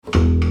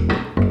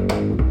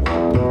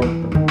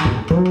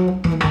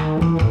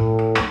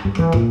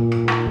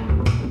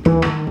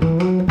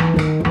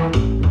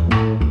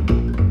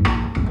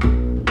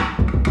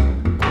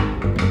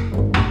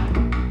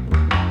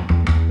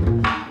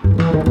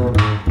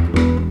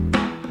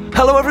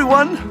Hello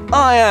everyone,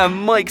 I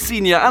am Mike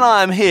Senior and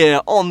I am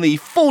here on the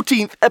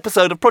 14th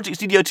episode of Project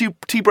Studio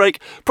Tea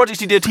Break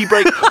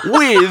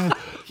with,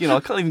 I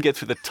can't even get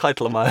through the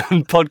title of my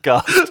own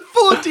podcast.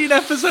 14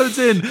 episodes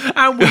in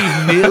and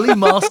we've nearly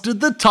mastered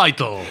the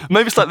title.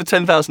 Maybe it's like the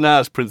 10,000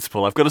 hours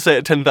principle, I've got to say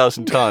it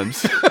 10,000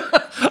 times.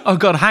 Oh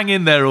God, hang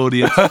in there,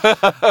 audience.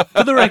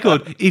 For the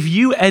record, if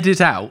you edit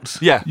out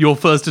your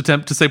first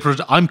attempt to say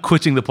project, I'm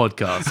quitting the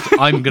podcast.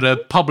 I'm going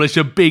to publish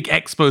a big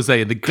expose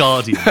in The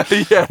Guardian.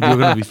 You're going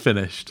to be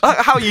finished.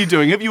 How are you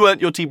doing? Have you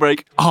earned your tea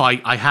break? Oh,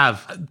 I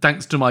have,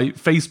 thanks to my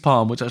face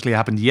palm, which actually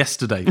happened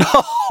yesterday.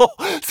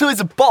 So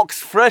it's a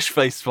box fresh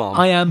face palm.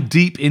 I am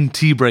deep in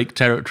tea break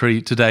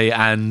territory today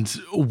and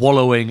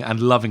wallowing and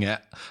loving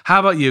it. How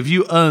about you? Have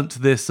you earned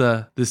this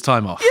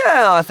time off?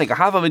 Yeah, I think I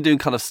have. I've been doing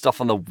kind of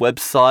stuff on the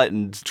website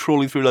and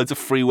trawling through loads of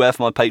freeware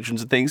for my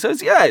patrons and things. So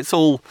it's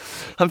all,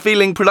 I'm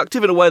feeling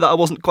productive in a way that I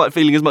wasn't quite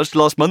feeling as much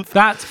last month.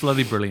 That's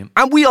bloody brilliant.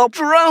 And we are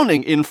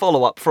drowning in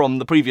follow-up from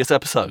the previous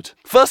episode.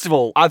 First of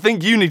all, I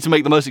think you need to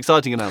make the most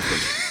exciting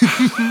announcement.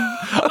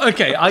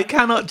 Okay, I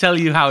cannot tell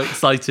you how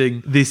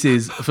exciting this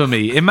is for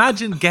me.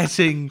 Imagine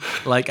getting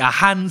like a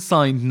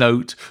hand-signed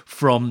note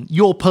from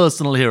your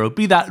personal hero,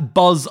 be that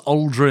Buzz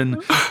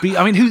Aldrin.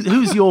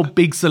 Who's your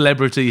big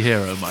celebrity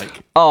hero,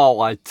 Mike? Oh,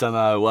 I don't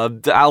know,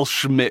 Al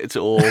Schmidt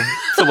or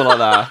someone like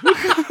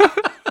that.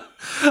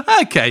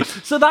 Okay,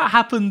 so that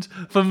happened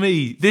for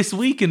me. This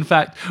week, in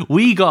fact,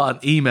 we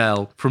got an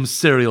email from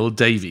Cyril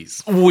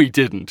Davies. We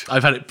didn't.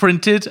 I've had it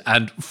printed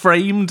and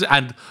framed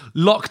and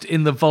locked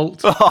in the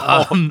vault.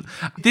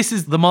 This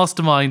is the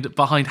mastermind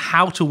behind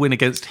How to Win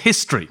Against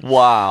History.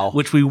 Wow.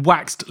 Which we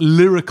waxed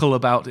lyrical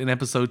about in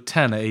episode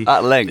 10,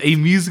 at length. A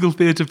musical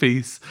theatre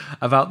piece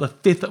about the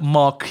 5th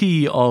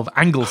Marquis of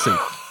Anglesey.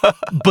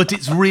 But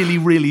it's really,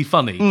 really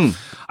funny.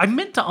 I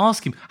meant to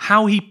ask him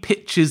how he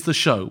pitches the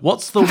show.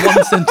 What's the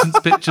one-sentence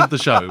pitch of the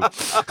show?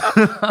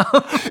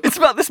 It's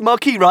about this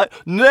marquee, right?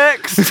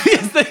 Next!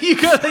 Yes, there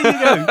you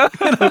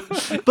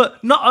go.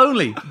 But not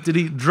only did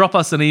he drop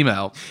us an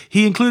email,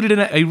 he included in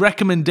it a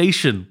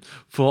recommendation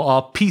for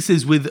our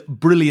pieces with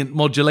brilliant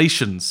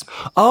modulations.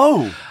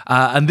 Oh!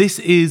 And this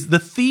is the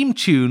theme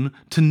tune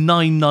to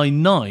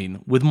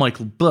 999 with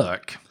Michael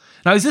Burke.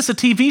 Now, is this a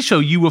TV show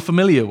you were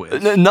familiar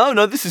with?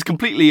 No, this is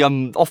completely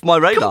off my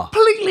radar.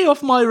 Completely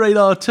off my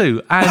radar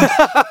too. And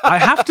I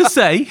have to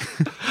say,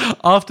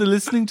 after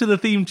listening to the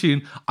theme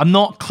tune, I'm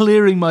not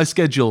clearing my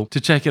schedule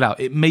to check it out.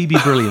 It may be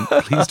brilliant.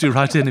 Please do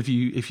write in if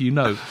you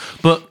know.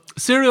 But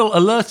Cyril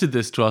alerted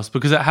this to us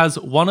because it has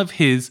one of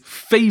his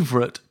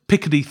favourite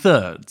Picardy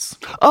thirds.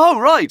 Oh,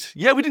 right.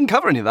 Yeah, we didn't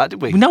cover any of that,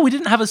 did we? No, we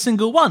didn't have a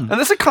single one. And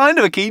that's a kind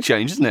of a key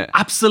change, isn't it?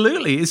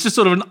 Absolutely. It's just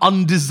sort of an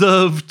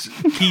undeserved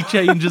key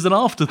change as an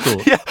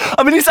afterthought. Yeah,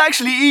 it's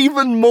actually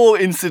even more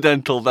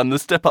incidental than the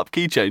step-up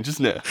key change,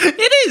 isn't it?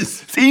 It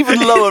is. It's even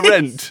lower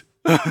rent.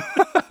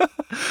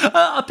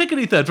 A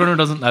Picardy third, for anyone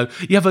who doesn't know,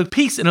 you have a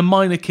piece in a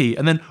minor key,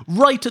 and then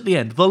right at the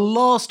end, the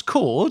last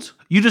chord,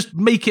 you just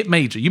make it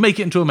major. You make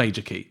it into a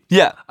major key.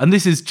 Yeah. And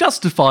this is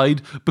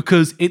justified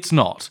because it's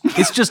not.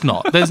 It's just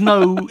not. There's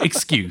no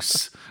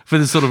excuse for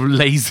this sort of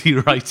lazy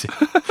writing.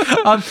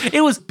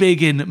 It was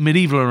big in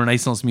medieval and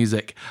Renaissance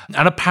music,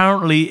 and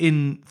apparently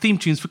in theme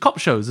tunes for cop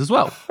shows as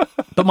well.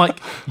 But Mike,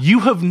 you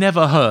have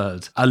never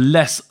heard a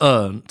less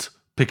earned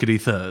Picardy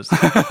third.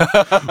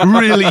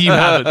 Really, you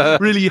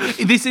haven't. Really,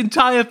 this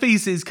entire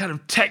piece is kind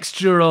of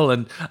textural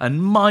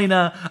and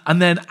minor,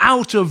 and then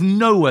out of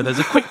nowhere, there's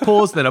a quick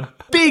pause, then a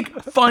big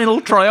final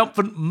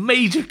triumphant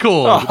major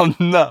chord. Oh,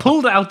 no.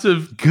 Pulled out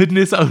of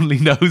goodness only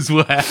knows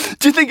where.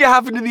 Do you think it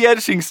happened in the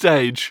editing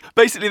stage?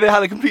 Basically, they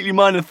had a completely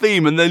minor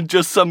theme, and then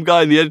just some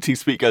guy in the editing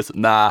suite goes,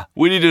 nah,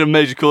 we needed a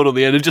major chord on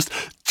the end, and just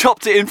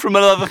chopped it in from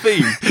another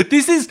theme.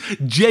 This is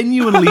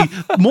genuinely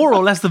more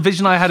or less the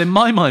vision I had in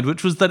my mind,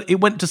 which was that it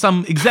went to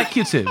some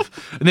executive.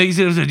 And they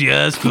said,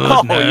 yes,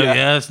 good,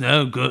 yes,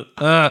 no, good.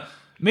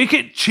 Make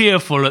it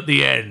cheerful at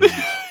the end.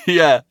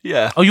 Yeah.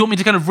 Oh, you want me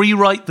to kind of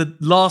rewrite the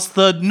last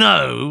third?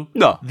 No.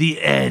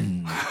 The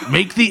end.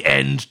 Make the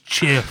end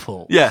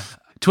cheerful. Yeah.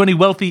 To any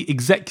wealthy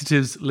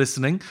executives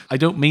listening, I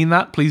don't mean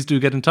that. Please do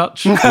get in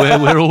touch.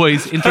 We're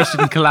always interested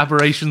in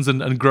collaborations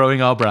and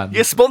growing our brand.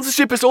 Yeah,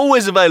 sponsorship is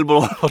always available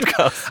on the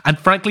podcast. And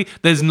frankly,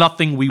 there's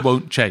nothing we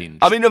won't change.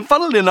 And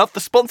funnily enough, the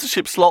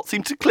sponsorship slot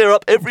seems to clear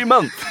up every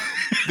month.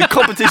 The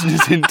competition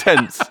is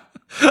intense.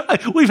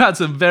 We've had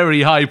some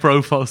very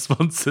high-profile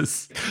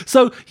sponsors.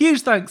 So,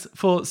 huge thanks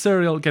for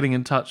Cyril getting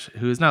in touch,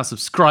 who is now a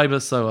subscriber,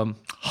 so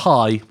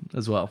hi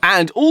as well.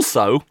 And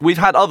also, we've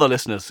had other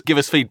listeners give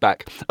us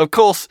feedback. Of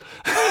course,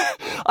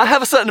 I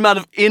have a certain amount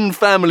of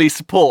in-family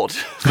support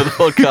for the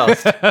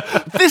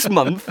podcast. This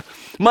month,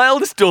 my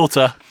eldest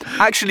daughter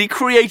actually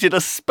created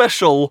a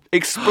special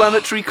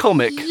explanatory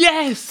comic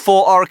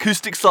for our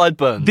acoustic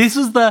sideburns. This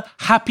was the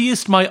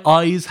happiest my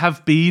eyes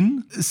have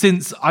been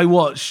since I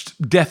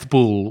watched Death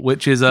Ball,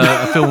 which is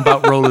a film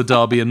about roller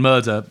derby and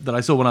murder that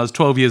I saw when I was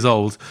 12 years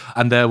old,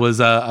 and there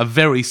was a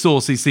very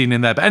saucy scene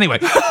in there. But anyway,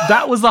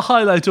 that was the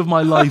highlight of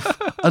my life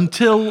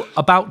until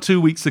about 2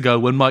 weeks ago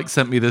when Mike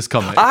sent me this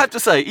comic. I have to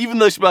say, even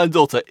though she's my own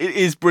daughter, it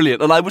is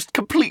brilliant, and I was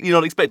completely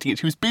not expecting it.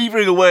 She was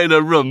beavering away in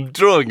her room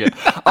drawing it.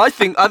 I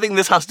think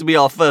this has to be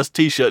our first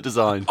T-shirt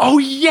design. Oh,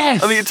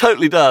 yes! I think it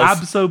totally does.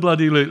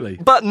 Abso-bloody-lutely.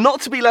 But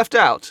not to be left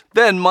out,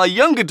 then my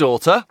younger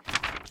daughter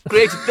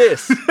created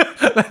this.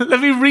 Let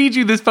me read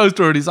you this post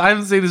already, so I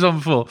haven't seen this one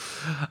before.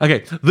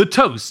 Okay, the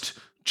toast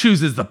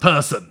chooses the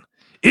person.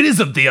 It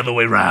isn't the other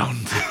way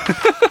round.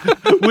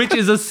 Which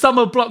is a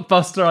summer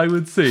blockbuster, I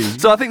would see.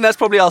 So I think that's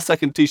probably our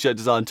second T-shirt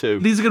design too.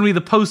 These are going to be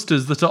the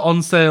posters that are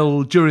on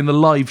sale during the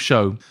live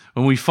show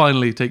when we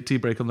finally take Tea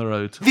Break on the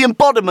road. The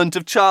embodiment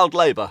of child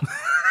labour.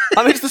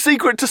 I mean, it's the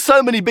secret to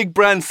so many big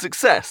brands'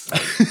 success.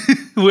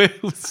 We're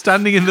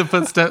standing in the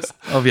footsteps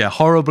of,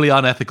 horribly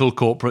unethical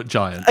corporate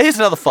giants. Here's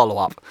another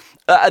follow-up.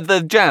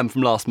 The Jam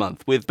from last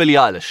month with Billie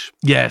Eilish.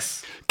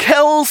 Yes.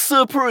 Quelle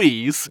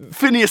surprise,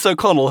 Phineas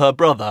O'Connell, her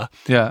brother,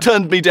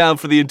 turned me down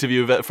for the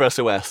interview for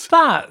SOS.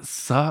 That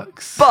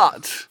sucks.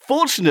 But,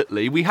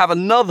 fortunately, we have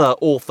another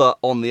author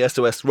on the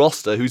SOS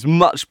roster who's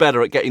much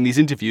better at getting these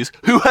interviews,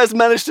 who has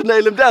managed to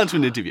nail him down to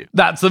an interview.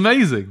 That's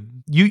amazing.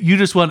 You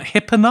just weren't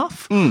hip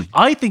enough?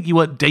 I think you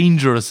weren't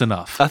dangerous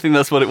enough. I think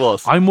that's what it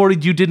was. I'm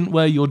worried you didn't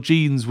wear your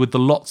jeans with the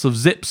lots of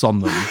zips on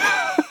them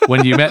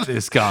when you met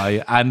this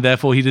guy, and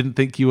therefore he didn't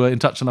think you were in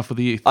touch enough with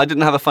the youth. I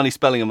didn't have a funny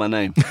spelling of my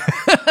name.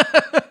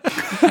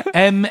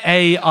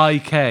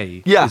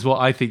 Maik is what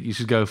I think you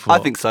should go for. I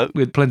think so.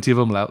 With plenty of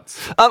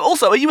umlauts.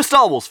 Also, are you a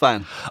Star Wars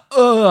fan?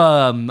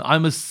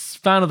 I'm a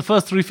fan of the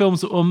first 3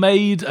 films that were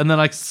made, and then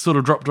I sort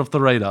of dropped off the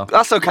radar.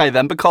 That's okay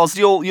then, because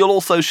you'll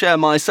also share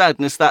my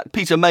sadness that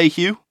Peter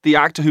Mayhew, the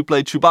actor who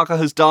played Chewbacca,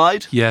 has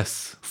died.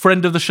 Yes.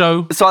 Friend of the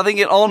show. So I think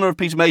in honour of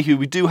Peter Mayhew,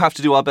 we do have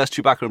to do our best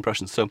Chewbacca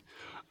impressions, so...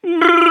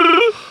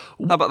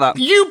 How about that?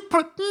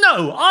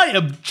 No, I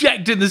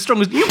object in the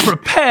strongest. You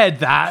prepared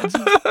that.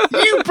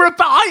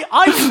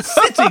 I'm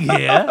sitting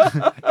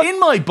here in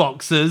my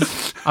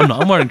boxers. I'm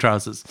not, I'm wearing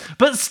trousers.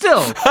 But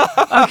still.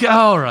 Okay,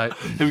 all right.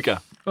 Here we go.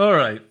 All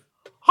right.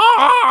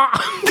 I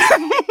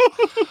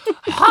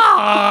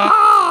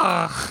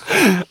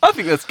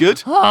think that's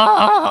good.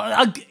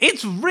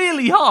 It's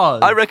really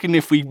hard. I reckon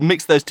if we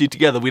mix those two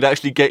together, we'd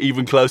actually get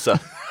even closer.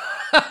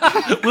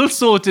 We'll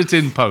sort it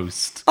in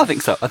post. I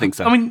think so.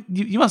 I mean,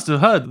 you must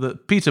have heard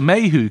that Peter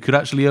Mayhew could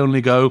actually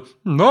only go,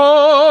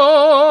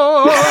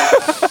 no.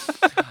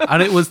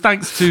 And it was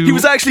thanks to... He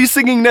was actually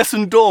singing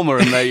Nessun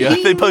Dorma, and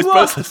they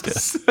post-processed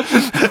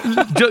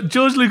it.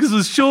 George Lucas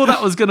was sure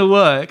that was going to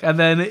work, and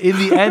then in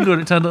the end,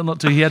 when it turned out not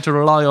to, he had to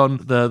rely on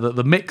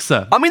the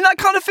mixer. I mean, that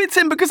kind of fits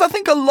in, because I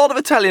think a lot of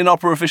Italian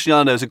opera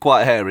aficionados are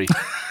quite hairy.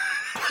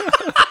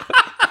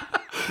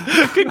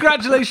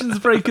 Congratulations,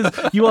 Breakers.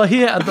 You are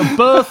here at the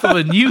birth of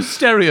a new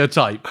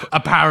stereotype,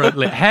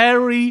 apparently.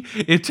 Hairy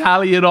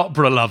Italian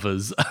opera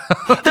lovers.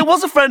 There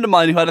was a friend of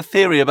mine who had a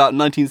theory about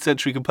 19th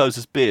century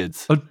composers'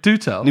 beards. Oh, do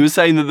tell. And he was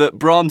saying that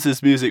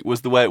Brahms's music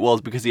was the way it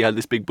was because he had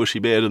this big bushy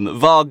beard, and that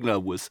Wagner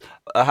was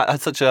had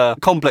such a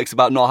complex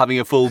about not having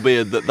a full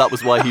beard that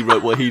was why he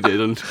wrote what he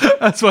did. And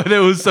that's why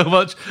there was so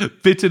much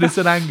bitterness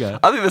and anger.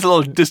 I think there's a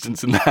lot of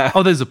distance in there.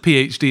 Oh, there's a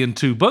PhD and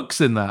 2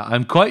 books in that,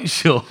 I'm quite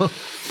sure.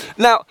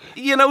 Now,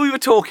 we were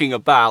talking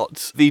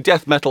about the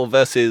death metal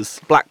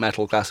versus black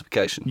metal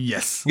classification.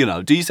 Yes.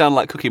 Do you sound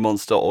like Cookie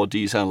Monster or do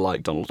you sound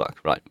like Donald Duck?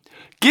 Right.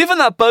 Given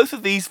that both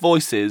of these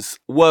voices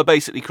were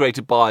basically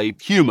created by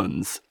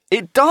humans,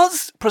 it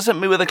does present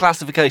me with a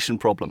classification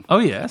problem. Oh,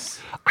 yes.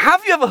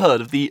 Have you ever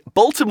heard of the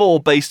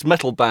Baltimore-based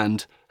metal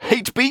band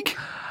Hatebeak?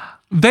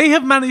 They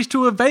have managed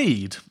to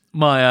evade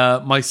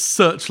my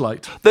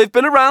searchlight. They've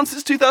been around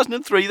since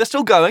 2003. They're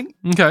still going.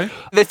 Okay.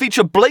 They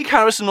feature Blake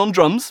Harrison on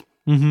drums.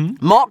 Mm-hmm.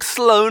 Mark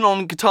Sloan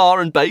on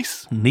guitar and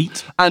bass.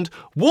 Neat. And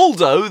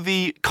Waldo,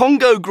 the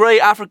Congo grey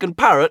African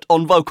parrot,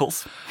 on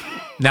vocals.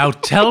 Now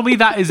tell me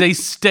that is a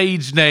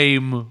stage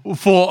name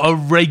for a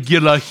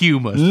regular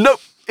human. Nope,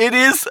 it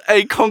is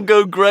a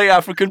Congo grey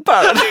African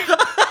parrot.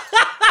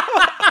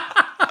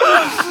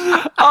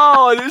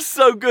 Oh, it is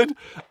so good.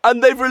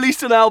 And they've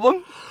released an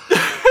album.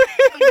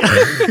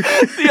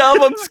 The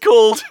album's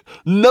called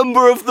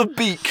Number of the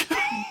Beak.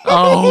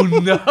 Oh,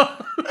 no.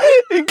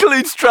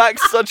 Includes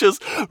tracks such as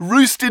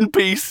Roost in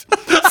Peace,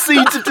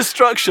 Seeds of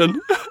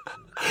Destruction,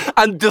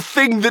 and The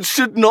Thing That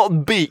Should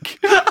Not Beak.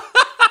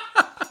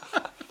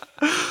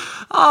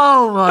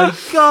 Oh my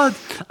God.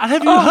 And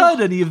have you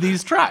heard any of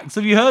these tracks?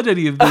 Have you heard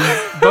any of these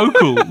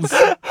vocals?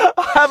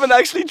 I haven't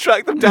actually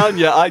tracked them down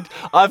yet.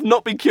 I've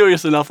not been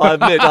curious enough, I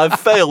admit. I've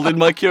failed in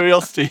my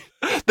curiosity.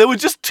 There were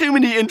just too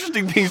many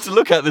interesting things to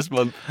look at this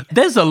month.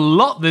 There's a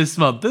lot this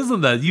month,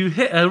 isn't there? You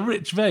hit a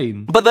rich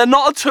vein. But they're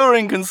not a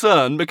touring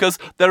concern because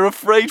they're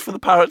afraid for the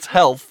parrot's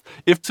health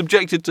if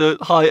subjected to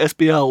high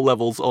SPL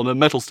levels on a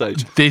metal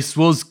stage. This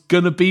was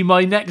going to be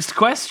my next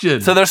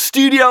question. So they're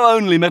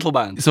studio-only metal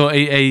bands. So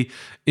a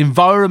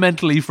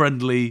environmentally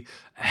friendly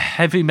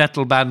heavy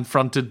metal band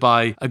fronted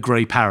by a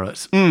grey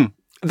parrot. Mm.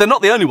 They're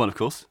not the only one, of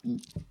course.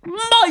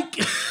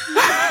 Mike!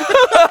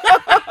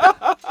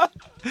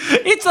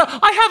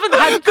 I haven't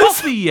had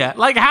coffee yet.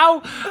 Like,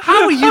 how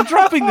are you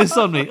dropping this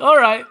on me? All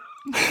right.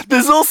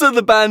 There's also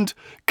the band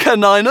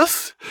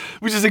Caninus,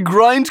 which is a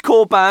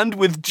grindcore band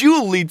with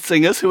dual lead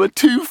singers who are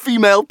two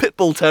female pit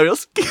bull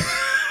terriers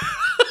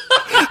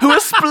who are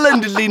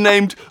splendidly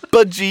named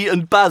Budgie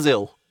and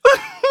Basil.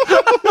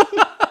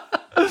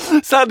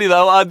 Sadly,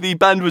 though, the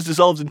band was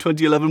dissolved in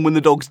 2011 when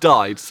the dogs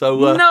died,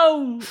 so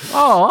No!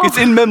 Oh. it's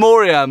in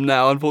memoriam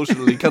now,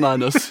 unfortunately,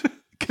 Caninus.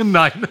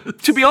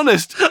 Caninus. To be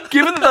honest,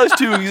 given that those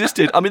two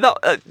existed, I mean, that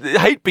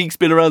Hatebeak's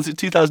been around since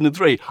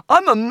 2003.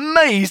 I'm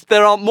amazed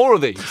there aren't more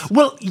of these.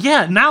 Well,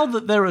 yeah, now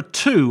that there are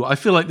two, I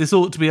feel like this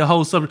ought to be a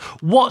whole subject.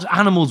 What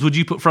animals would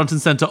you put front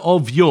and centre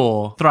of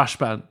your thrash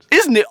band?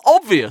 Isn't it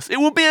obvious? It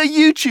will be a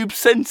YouTube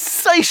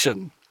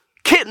sensation.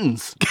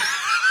 Kittens.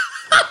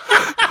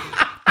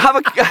 Have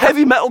a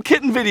heavy metal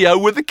kitten video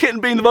with the kitten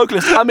being the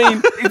vocalist. I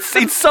mean,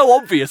 it's so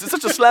obvious. It's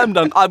such a slam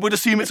dunk. I would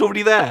assume it's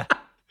already there.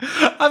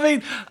 I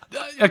mean,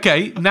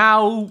 okay,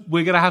 now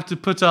we're going to have to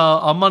put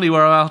our money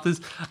where our mouth is,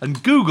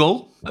 and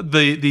Google,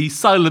 the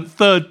silent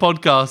third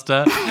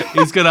podcaster,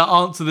 is going to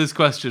answer this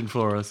question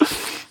for us.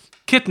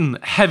 Kitten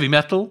heavy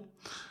metal.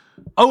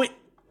 Oh,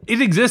 it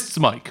exists,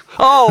 Mike.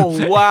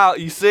 Oh, wow.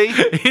 You see?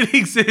 It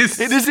exists.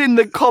 It is in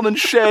the common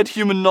shared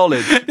human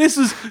knowledge. This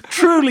is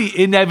truly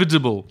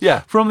inevitable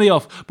from the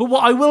off. But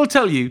what I will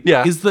tell you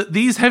is that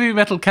these heavy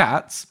metal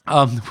cats,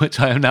 which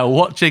I am now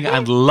watching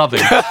and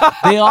loving,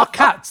 they are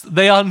cats.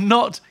 They are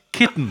not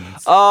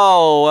kittens.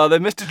 Oh, well, they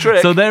missed a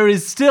trick. So there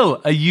is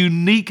still a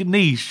unique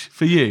niche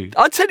for you.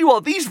 I tell you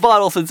what, these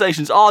viral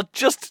sensations are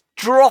just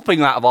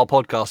dropping out of our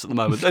podcast at the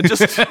moment. They're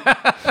just...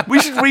 we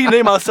should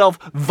rename ourselves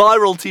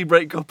Viral Tea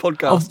Break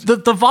Podcast.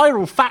 The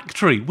Viral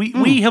Factory.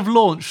 We have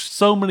launched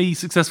so many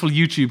successful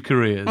YouTube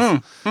careers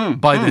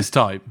by this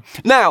time.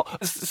 Now,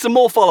 some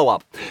more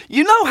follow-up.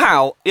 You know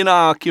how, in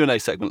our Q&A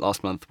segment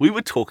last month, we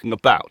were talking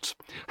about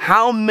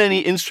how many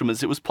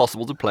instruments it was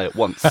possible to play at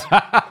once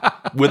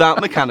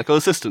without mechanical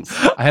assistance.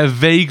 I have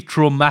vague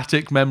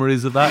traumatic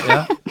memories of that,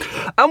 yeah.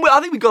 And I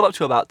think we got up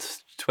to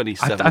about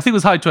 27. I think it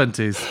was high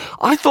 20s.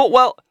 I thought,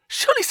 well,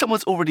 surely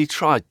someone's already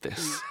tried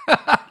this.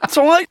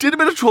 So I did a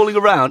bit of trawling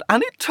around,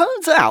 and it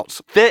turns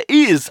out there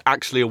is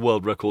actually a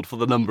world record for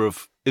the number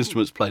of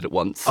instruments played at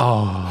once.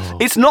 Oh.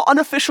 It's not an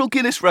official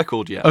Guinness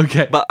record yet.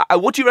 Okay. But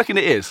what do you reckon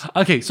it is?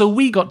 Okay, so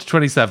we got to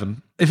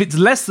 27. If it's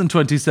less than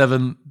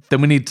 27,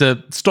 then we need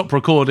to stop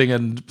recording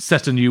and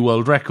set a new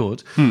world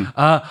record.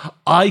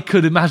 I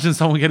could imagine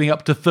someone getting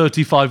up to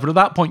 35, but at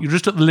that point, you're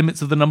just at the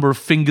limits of the number of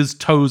fingers,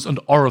 toes, and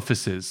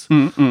orifices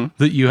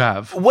that you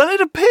have. Well,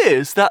 it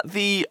appears that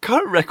the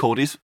current record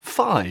is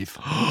 5.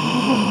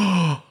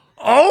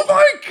 Oh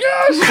my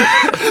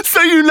gosh!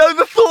 So you know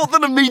the thought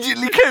that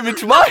immediately came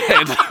into my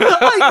head.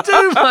 I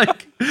do,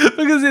 Mike,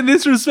 because in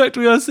this respect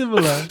we are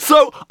similar.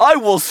 So I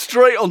was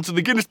straight onto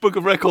the Guinness Book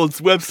of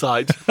Records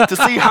website to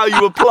see how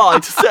you apply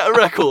to set a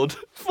record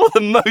for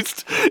the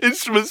most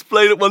instruments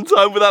played at one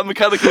time without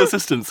mechanical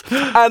assistance.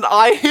 And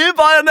I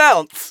hereby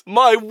announce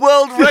my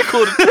world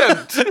record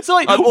attempt. So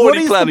wait, I'm what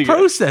already is planning the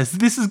process?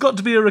 This has got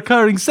to be a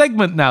recurring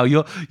segment now,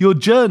 your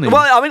journey.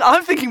 Well, I mean,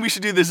 I'm thinking we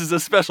should do this as a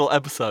special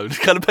episode,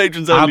 kind of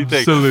patrons only thing.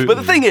 Absolutely. But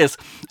the thing is,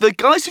 the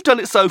guys who've done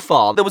it so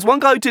far, there was one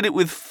guy who did it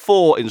with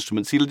 4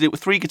 instruments. He did it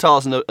with 3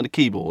 guitars and a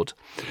keyboard.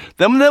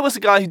 Then there was a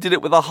guy who did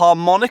it with a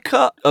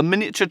harmonica, a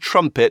miniature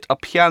trumpet, a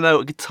piano,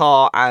 a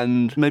guitar,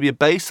 and maybe a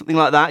bass, something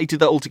like that. He did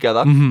that all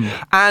together.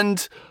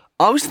 And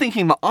I was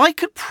thinking that I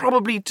could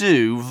probably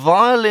do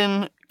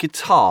violin,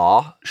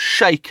 guitar,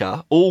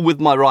 shaker, all with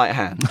my right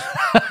hand.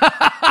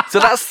 So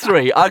that's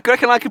 3. I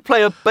reckon I could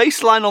play a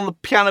bass line on the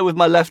piano with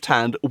my left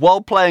hand while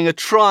playing a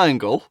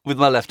triangle with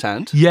my left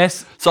hand.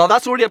 Yes. So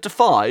that's already up to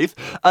 5.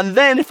 And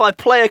then if I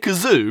play a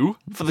kazoo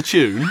for the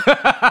tune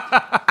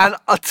and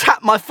I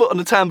tap my foot on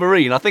the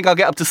tambourine, I think I'll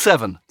get up to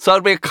 7. So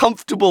it'd be a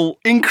comfortable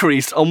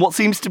increase on what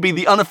seems to be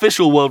the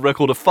unofficial world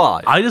record of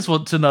 5. I just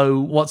want to know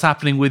what's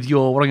happening with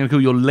your, what I'm going to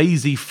call your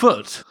lazy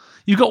foot.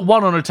 You've got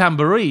one on a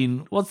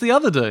tambourine. What's the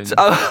other doing?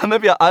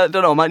 Maybe, I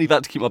don't know, I might need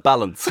that to keep my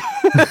balance.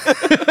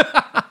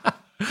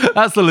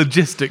 That's the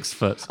logistics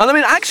foot. And I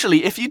mean,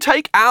 actually, if you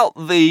take out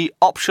the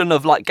option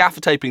of like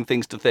gaffer taping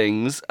things to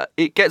things,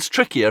 it gets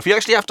trickier. If you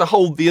actually have to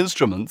hold the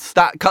instruments,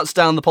 that cuts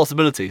down the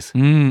possibilities.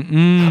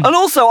 And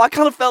also, I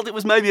kind of felt it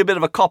was maybe a bit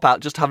of a cop-out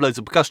just to have loads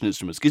of percussion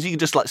instruments, because you can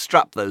just like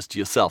strap those to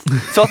yourself.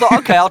 So I thought,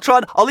 okay,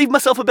 I'll leave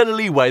myself a bit of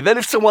leeway. Then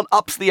if someone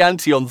ups the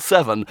ante on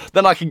 7,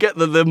 then I can get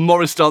the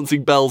Morris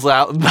dancing bells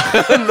out and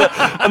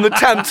the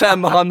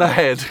tam-tam behind my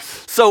head.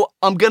 So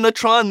I'm going to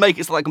try and make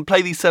it so I can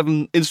play these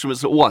 7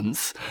 instruments at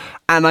once,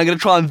 and I'm going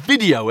to try and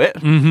video it,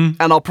 and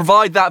I'll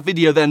provide that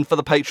video then for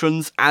the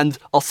patrons, and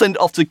I'll send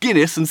it off to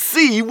Guinness and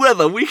see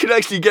whether we can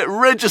actually get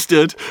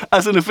registered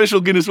as an official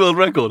Guinness World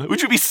Record,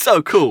 which would be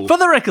so cool. For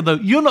the record, though,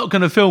 you're not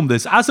going to film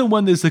this. As and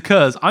when this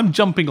occurs, I'm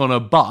jumping on a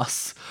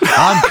bus.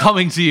 I'm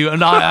coming to you,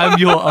 and I am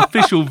your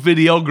official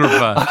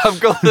videographer.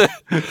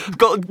 I've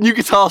got new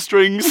guitar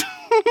strings.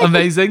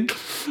 Amazing.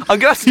 I'm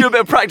going to have to do a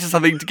bit of practice, I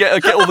think, to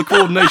get all the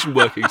coordination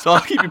working, so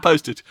I'll keep you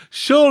posted.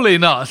 Surely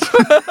not.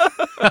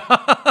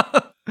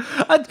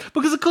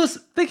 Because, of course,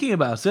 thinking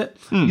about it,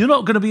 you're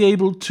not going to be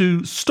able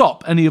to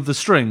stop any of the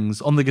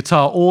strings on the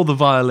guitar or the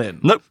violin.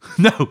 Nope.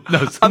 No. So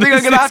I think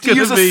I'm going to have to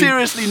use a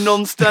seriously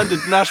non-standard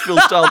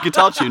Nashville-style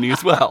guitar tuning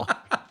as well.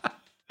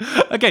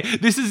 Okay,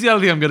 this is the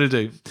other thing I'm going to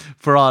do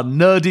for our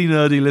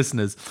nerdy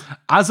listeners.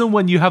 As and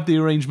when you have the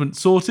arrangement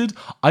sorted,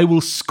 I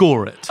will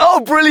score it. Oh,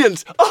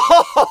 brilliant!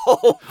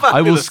 Oh, fabulous.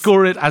 I will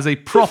score it as a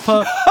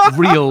proper,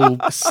 real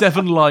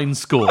 7-line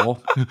score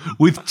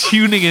with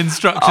tuning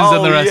instructions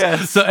and the rest.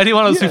 Yes. So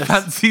anyone else who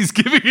fancies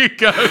giving a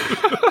go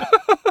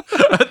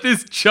at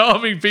this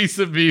charming piece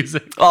of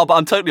music. Oh, but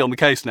I'm totally on the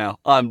case now.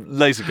 I'm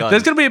laser guided.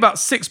 There's going to be about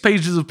 6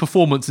 pages of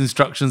performance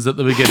instructions at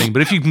the beginning,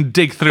 but if you can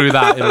dig through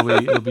that,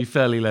 it'll be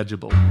fairly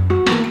legible.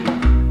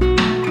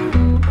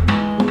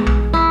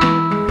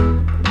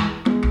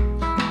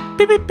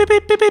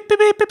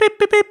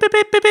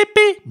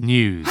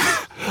 News.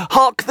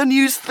 Hark the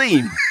news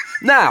theme.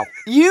 Now,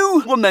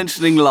 you were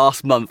mentioning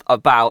last month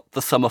about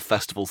the summer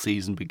festival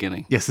season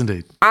beginning. Yes,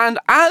 indeed. And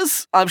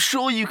as I'm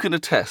sure you can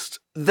attest,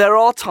 there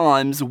are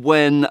times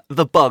when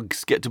the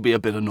bugs get to be a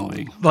bit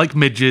annoying. Like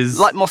midges.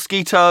 Like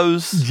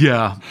mosquitoes.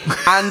 Yeah.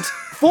 And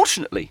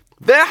fortunately,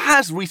 there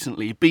has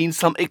recently been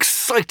some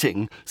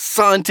exciting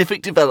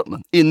scientific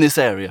development in this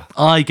area.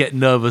 I get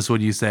nervous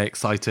when you say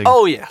exciting.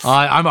 Oh, yes.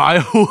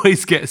 I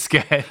always get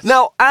scared.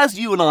 Now, as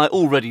you and I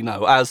already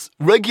know, as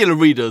regular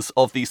readers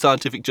of the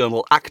scientific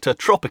journal Acta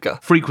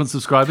Tropica, Frequent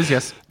subscribers,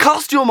 yes.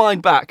 cast your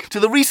mind back to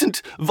the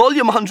recent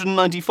volume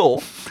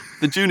 194,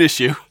 the June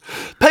issue,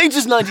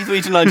 pages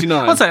 93 to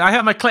 99. One second, I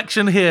have my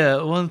collection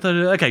here.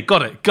 130. Okay,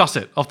 got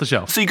it. Off the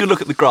shelf. So you can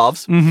look at the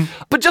graphs.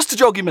 But just to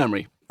jog your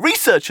memory,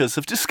 researchers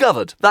have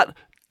discovered that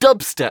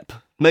dubstep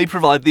may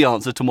provide the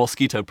answer to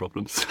mosquito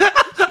problems.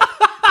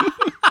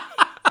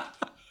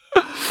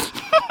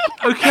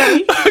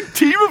 Okay. A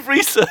team of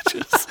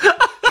researchers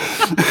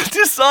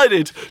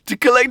decided to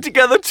collect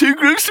together 2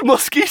 groups of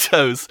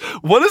mosquitoes,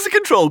 one as a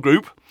control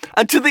group,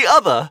 and to the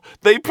other,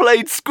 they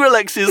played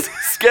Skrillex's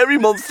Scary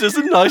Monsters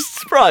and Nice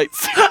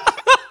Sprites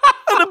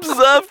and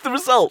observed the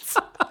results.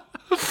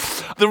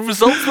 The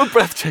results were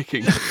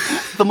breathtaking.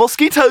 The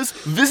mosquitoes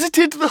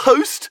visited the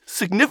host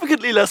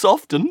significantly less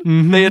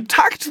often, they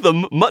attacked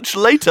them much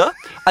later,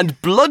 and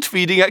blood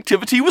feeding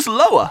activity was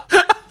lower.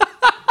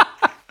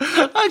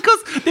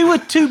 Because they were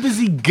too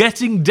busy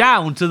getting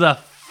down to the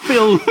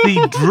filthy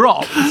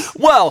drops.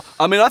 Well,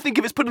 I mean, I think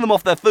if it's putting them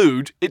off their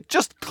food, it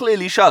just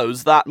clearly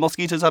shows that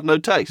mosquitoes have no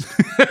taste.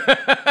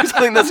 'Cause I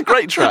think that's a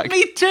great track.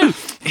 Me too.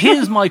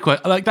 Here's my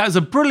question. Like, that is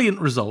a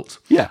brilliant result.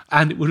 Yeah.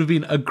 And it would have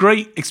been a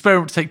great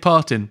experiment to take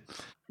part in.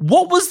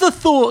 What was the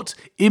thought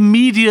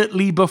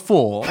immediately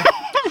before?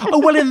 Oh,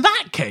 well, in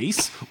that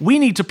case, we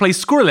need to play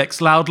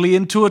Skrillex loudly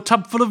into a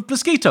tub full of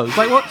mosquitoes.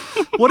 Like,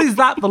 what is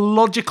that the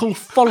logical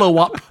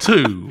follow-up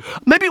to?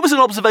 Maybe it was an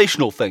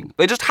observational thing.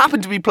 They just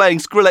happened to be playing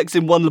Skrillex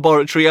in one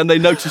laboratory and they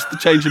noticed the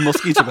change in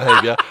mosquito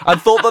behaviour and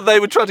thought that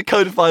they would try to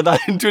codify that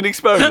into an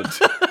experiment.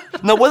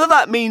 Now, whether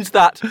that means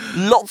that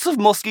lots of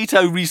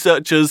mosquito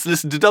researchers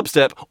listen to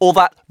dubstep or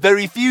that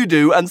very few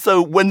do, and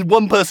so when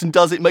one person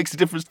does, it makes a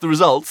difference to the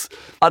results,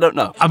 I don't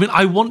know. I mean,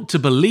 I want to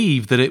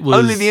believe that it was...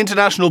 Only the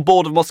International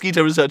Board of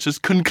Mosquito Researchers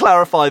can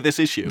clarify this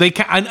issue. They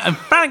can, and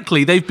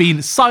frankly, they've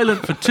been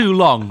silent for too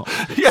long.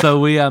 Yeah. So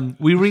we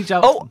reach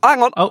out... Oh,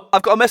 hang on. Oh.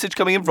 I've got a message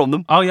coming in from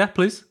them. Oh, yeah,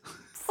 please.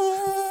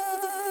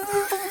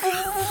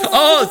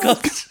 Oh,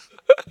 God.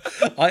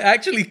 I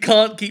actually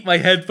can't keep my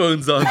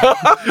headphones on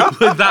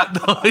with that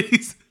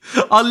noise.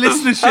 Our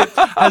listenership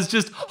has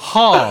just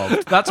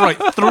halved. That's right.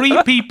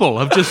 3 people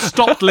have just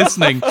stopped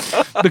listening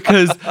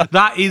because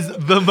that is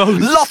the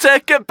most...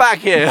 Lotte, get back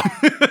here.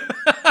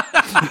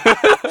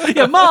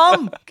 Yeah,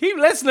 Mom, keep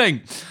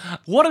listening.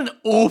 What an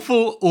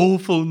awful,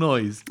 awful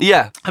noise.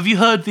 Yeah. Have you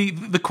heard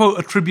the quote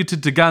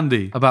attributed to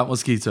Gandhi about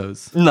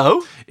mosquitoes?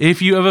 No.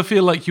 If you ever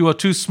feel like you are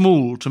too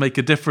small to make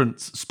a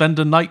difference, spend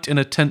a night in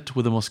a tent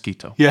with a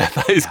mosquito. Yeah,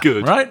 that is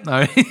good. Right?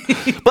 No.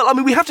 But, I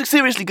mean, we have to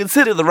seriously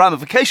consider the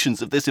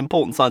ramifications of this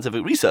important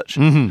scientific research.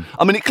 I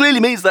mean, it clearly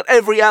means that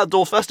every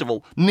outdoor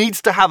festival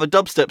needs to have a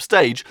dubstep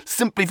stage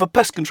simply for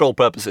pest control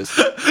purposes.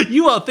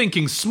 You are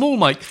thinking small,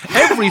 Mike.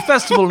 Every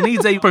festival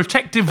needs a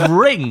protective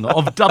ring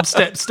of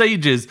dubstep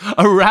stages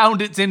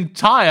around its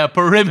entire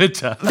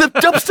perimeter. The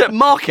dubstep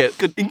market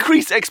could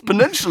increase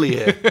exponentially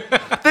here.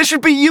 There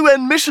should be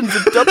UN missions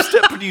of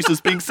dubstep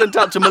producers being sent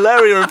out to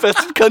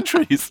malaria-infested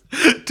countries.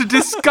 To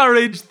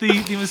discourage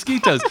the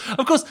mosquitoes.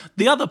 Of course,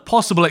 the other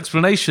possible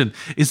explanation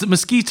is that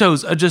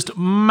mosquitoes are just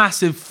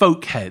massive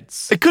folk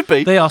heads. It could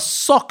be. They are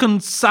sock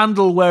and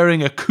sandal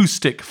wearing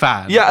acoustic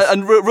fans. Yeah,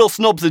 and real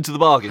snobs into the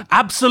bargain.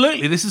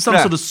 Absolutely. This is some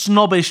sort of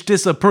snobbish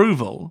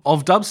disapproval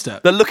of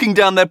dubstep. They're looking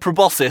down their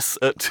proboscis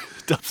at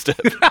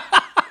dubstep.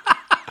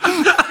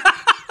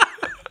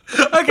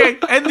 Okay,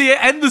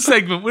 end the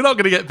segment. We're not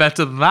going to get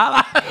better than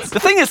that. The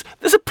thing is,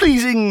 there's a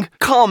pleasing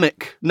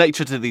karmic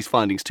nature to these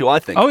findings too, I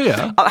think. Oh,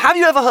 yeah? Have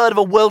you ever heard of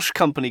a Welsh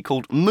company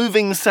called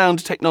Moving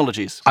Sound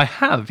Technologies? I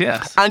have,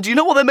 yes. And do you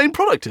know what their main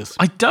product is?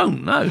 I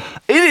don't know.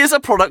 It is a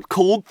product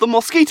called the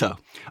Mosquito.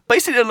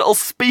 Basically a little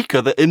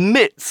speaker that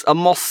emits a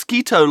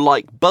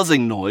mosquito-like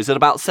buzzing noise at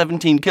about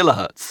 17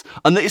 kilohertz,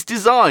 and that is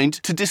designed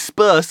to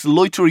disperse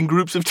loitering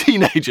groups of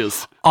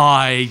teenagers.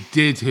 I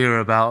did hear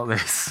about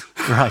this.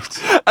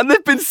 Right. And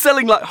they've been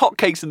selling like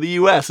hotcakes in the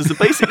US as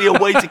basically a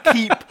way to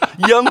keep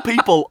young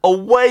people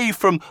away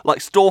from like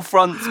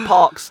storefronts,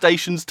 parks,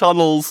 stations,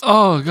 tunnels,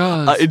 Oh,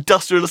 God.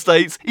 industrial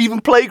estates, even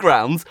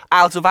playgrounds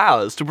out of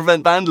hours to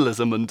prevent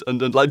vandalism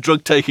and like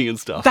drug taking and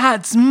stuff.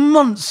 That's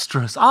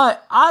monstrous. I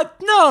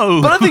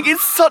no. But I think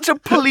it's such a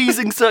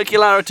pleasing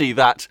circularity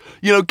that,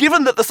 you know,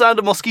 given that the sound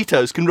of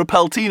mosquitoes can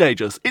repel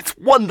teenagers, it's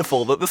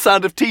wonderful that the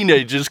sound of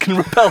teenagers can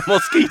repel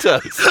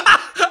mosquitoes.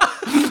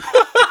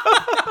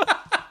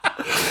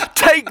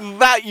 Take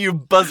that, you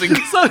buzzing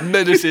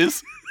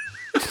menaces.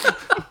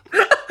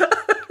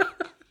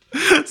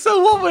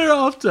 So what we're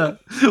after,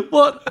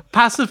 what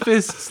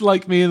pacifists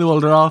like me in the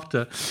world are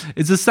after,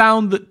 is a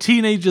sound that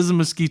teenagers and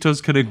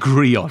mosquitoes can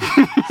agree on.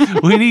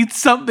 We need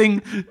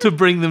something to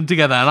bring them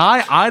together. And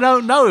I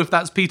don't know if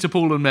that's Peter,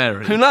 Paul and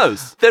Mary. Who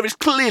knows? There is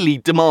clearly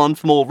demand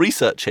for more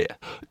research here.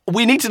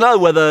 We need to know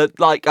whether,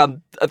 like, a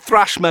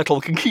thrash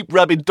metal can keep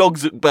rabid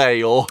dogs at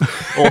bay or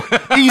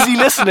easy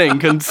listening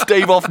can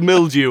stave off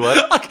mildew.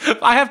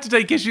 I have to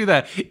take issue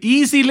there.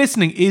 Easy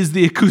listening is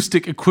the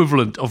acoustic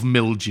equivalent of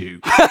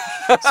mildew.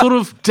 Sort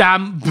of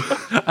damp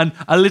and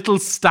a little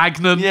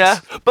stagnant. Yeah,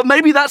 but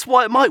maybe that's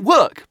why it might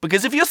work.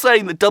 Because if you're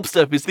saying that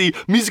dubstep is the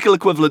musical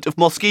equivalent of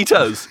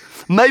mosquitoes,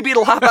 maybe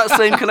it'll have that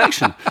same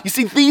connection. You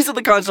see, these are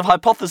the kinds of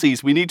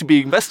hypotheses we need to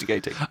be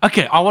investigating.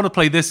 Okay, I want to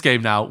play this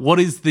game now. What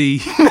is the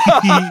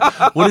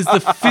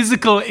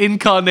physical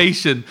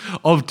incarnation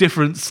of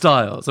different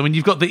styles? I mean,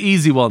 you've got the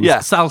easy ones. Yeah.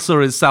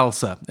 Salsa is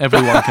salsa.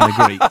 Everyone can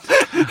agree.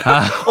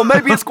 Or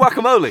maybe it's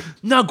guacamole.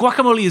 No,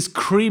 guacamole is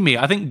creamy.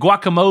 I think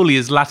guacamole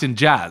is Latin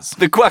jazz.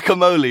 The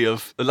guacamole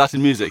of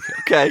Latin music.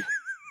 Okay.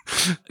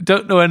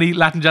 Don't know any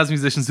Latin jazz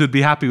musicians who'd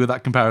be happy with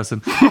that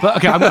comparison. But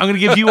okay, I'm going to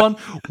give you one.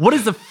 What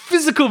is the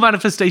physical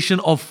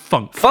manifestation of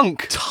funk?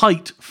 Funk.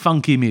 Tight,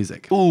 funky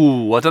music.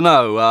 Ooh, I don't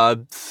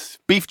know.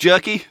 Beef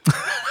jerky?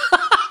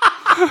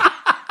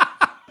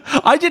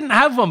 I didn't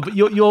have one, but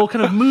your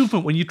kind of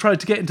movement when you tried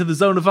to get into the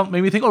zone of funk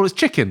made me think, oh, it's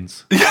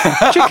chickens.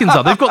 Chickens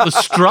are. They've got the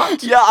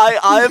strut. Yeah,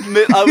 I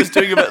admit I was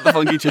doing a bit of the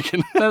funky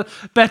chicken. They're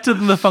better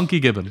than the funky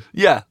gibbon.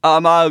 Yeah.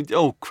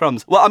 Oh,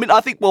 crumbs. Well, I mean,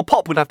 I think,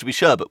 pop would have to be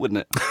sherbet,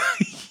 wouldn't it?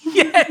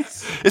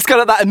 Yes. It's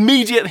kind of that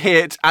immediate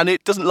hit, and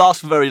it doesn't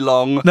last for very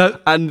long. No.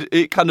 And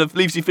it kind of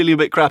leaves you feeling a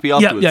bit crappy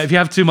afterwards. Yeah, if you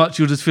have too much,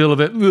 you'll just feel a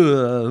bit...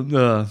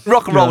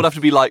 Rock and roll would have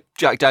to be like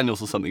Jack Daniels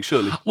or something,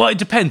 surely. Well, it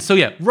depends. So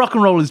yeah, rock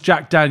and roll is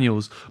Jack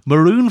Daniels.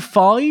 Maroon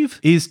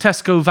 5 is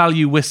Tesco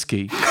Value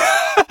Whiskey.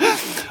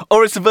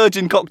 Or it's a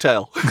virgin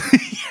cocktail.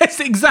 Yes,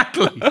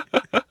 exactly.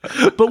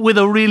 But with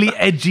a really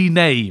edgy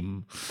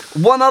name.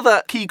 One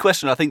other key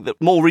question I think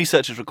that more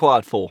research is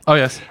required for. Oh,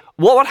 yes.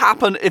 What would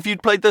happen if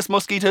you'd played those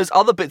mosquitoes'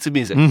 other bits of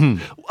music?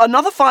 Mm-hmm.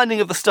 Another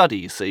finding of the study,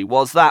 you see,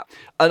 was that,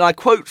 and I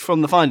quote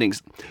from the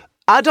findings,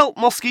 adult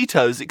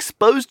mosquitoes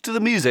exposed to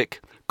the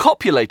music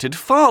copulated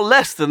far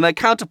less than their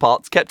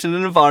counterparts kept in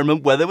an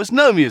environment where there was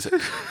no music.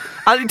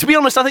 And to be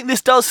honest, I think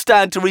this does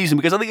stand to reason,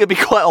 because I think it'd be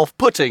quite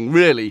off-putting,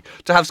 really,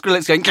 to have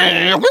Skrillex going...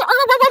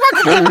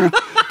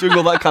 doing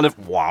all that kind of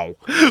wow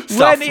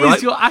stuff, When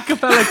is your a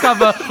cappella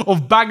cover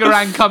of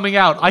Bangarang coming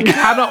out? I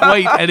cannot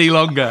wait any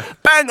longer.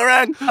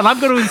 Bangarang! And I'm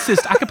going to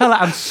insist a cappella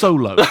and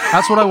solo.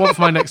 That's what I want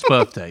for my next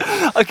birthday.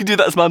 I can do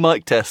that as my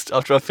mic test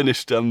after I've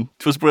finished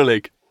Twas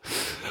Brillig.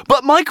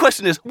 But my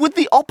question is, would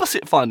the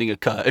opposite finding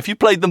occur if you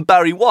played them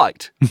Barry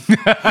White?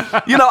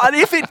 You know, and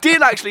if it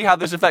did actually have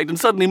this effect and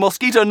suddenly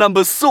mosquito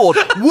numbers soared,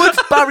 would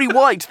Barry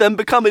White then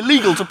become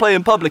illegal to play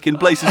in public in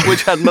places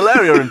which had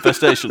malaria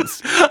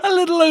infestations? A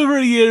little over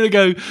a year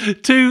ago,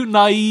 two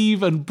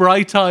naive and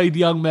bright-eyed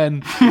young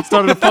men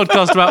started a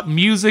podcast about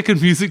music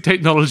and music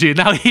technology, and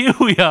now here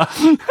we are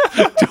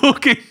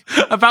talking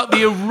about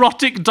the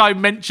erotic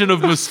dimension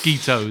of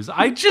mosquitoes.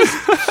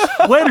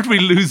 Where did we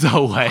lose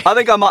our way? I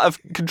think I might have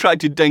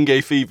contracted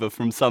dengue fever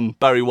from some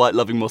Barry White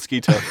loving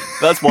mosquito.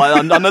 That's why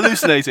I'm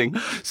hallucinating.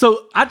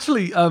 So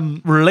actually,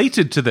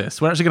 related to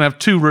this, we're actually going to have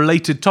two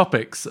related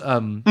topics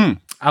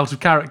out of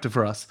character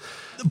for us.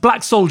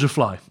 Black soldier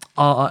fly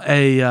are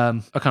a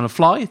kind of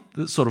fly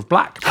that's sort of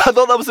black. I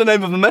thought that was the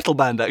name of a metal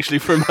band, actually,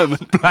 for a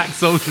moment. Black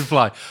soldier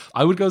fly.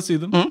 I would go see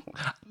them.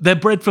 They're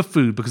bred for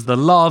food because the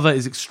larva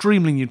is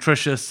extremely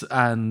nutritious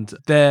and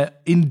they're,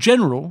 in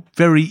general,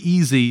 very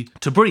easy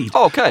to breed.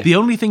 Oh, okay. The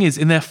only thing is,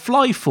 in their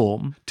fly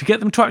form, to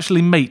get them to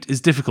actually mate is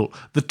difficult.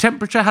 The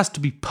temperature has to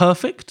be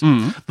perfect.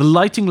 The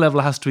lighting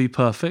level has to be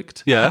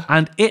perfect. Yeah.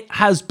 And it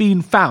has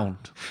been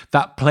found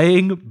that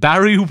playing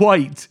Barry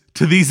White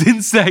to these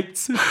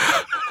insects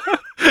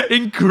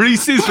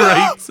increases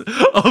rates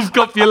of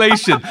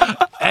copulation.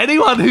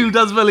 Anyone who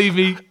does believe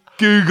me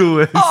Google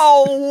this.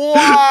 Oh,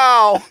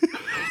 wow.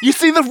 You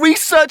see, the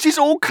research is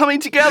all coming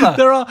together.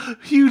 There are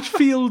huge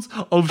fields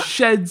of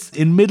sheds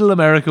in middle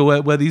America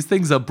where these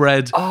things are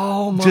bred.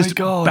 Oh, my just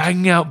God.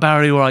 banging out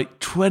Barry White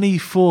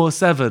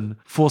 24/7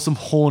 for some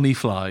horny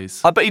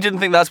flies. I bet he didn't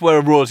think that's where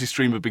a royalty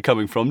stream would be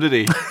coming from, did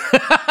he?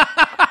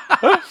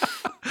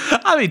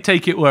 I mean,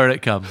 take it where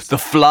it comes. The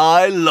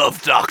Fly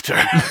Love Doctor.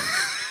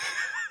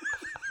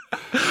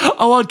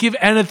 Oh, I'd give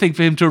anything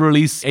for him to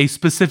release a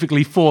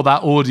specifically for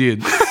that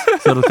audience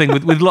sort of thing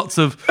with lots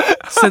of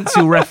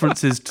sensual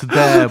references to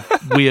their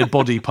weird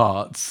body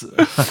parts.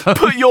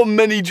 Put your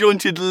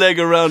many-jointed leg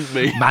around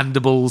me.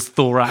 Mandibles,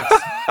 thorax.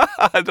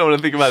 I don't want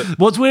to think about it.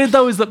 What's weird,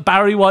 though, is that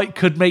Barry White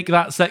could make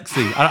that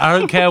sexy. I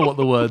don't care what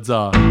the words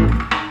are.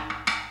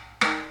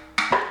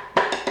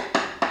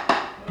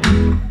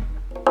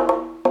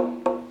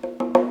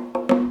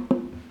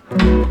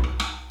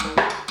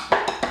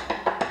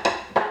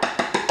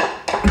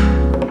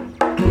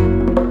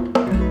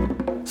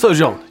 So,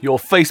 John, your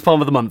facepalm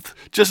of the month.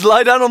 Just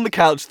lie down on the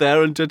couch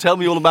there and tell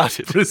me all about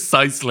it.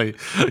 Precisely.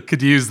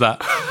 Could use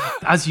that.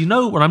 As you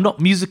know, when I'm not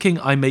musicking,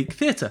 I make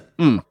theatre.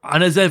 And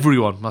as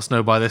everyone must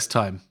know by this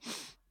time,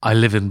 I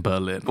live in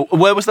Berlin.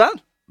 Where was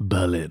that?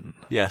 Berlin.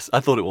 Yes, I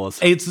thought it was.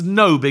 It's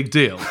no big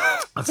deal.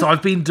 And so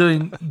I've been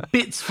doing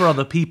bits for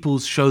other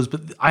people's shows,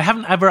 but I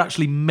haven't ever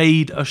actually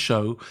made a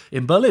show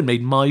in Berlin,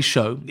 made my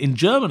show in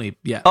Germany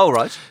yet. Oh,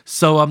 right.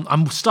 So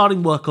I'm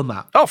starting work on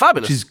that. Oh,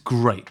 fabulous. Which is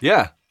great.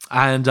 Yeah.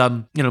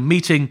 And,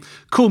 meeting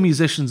cool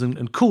musicians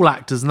and cool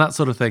actors and that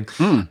sort of thing.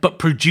 But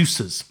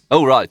producers.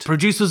 Oh, right.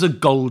 Producers are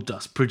gold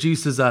dust.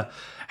 Producers are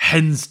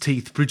hen's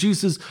teeth.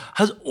 Producers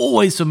has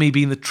always, for me,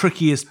 been the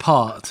trickiest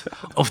part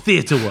of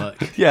theatre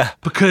work. Yeah.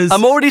 Because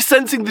I'm already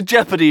sensing the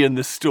jeopardy in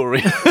this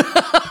story.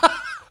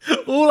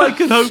 all I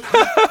can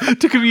hope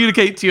to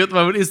communicate to you at the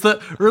moment is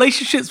that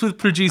relationships with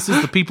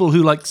producers, the people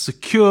who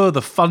secure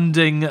the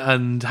funding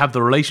and have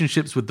the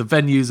relationships with the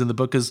venues and the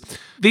bookers,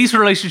 these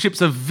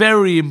relationships are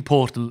very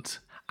important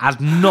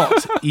and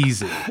not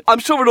easy. I'm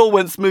sure it all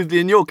went smoothly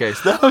in your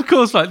case, though. Of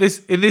course,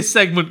 in this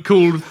segment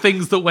called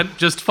Things That Went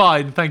Just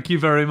Fine, thank you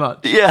very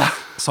much. Yeah.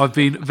 So I've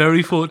been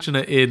very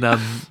fortunate in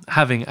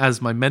having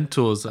as my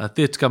mentors a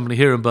theatre company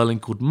here in Berlin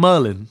called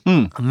Merlin.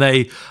 And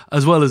they,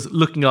 as well as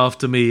looking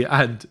after me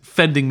and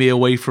fending me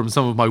away from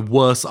some of my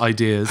worst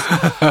ideas.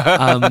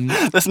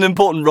 That's an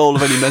important role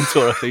of any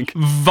mentor, I think.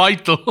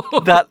 Vital.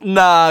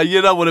 Nah,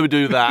 you don't want to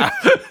do that.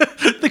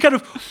 They kind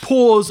of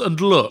pause and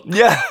look.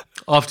 Yeah.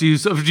 After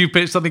you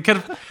pitch something, kind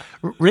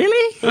of,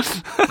 really?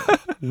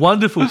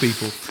 Wonderful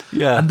people.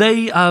 Yeah.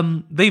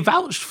 And they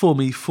vouched for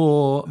me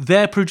for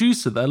their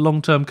producer, their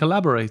long-term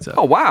collaborator.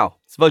 Oh, wow.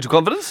 It's a vote of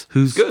confidence.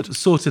 Who's good.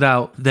 Sorted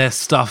out their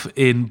stuff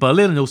in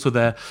Berlin and also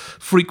their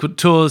frequent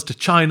tours to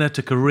China,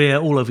 to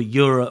Korea, all over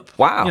Europe.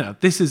 Wow.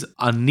 This is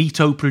a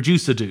neato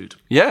producer dude.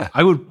 Yeah.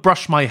 I would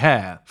brush my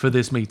hair for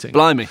this meeting.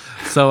 Blimey.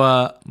 So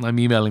I'm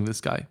emailing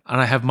this guy, and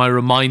I have my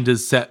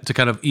reminders set to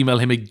kind of email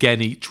him again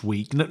each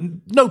week.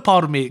 No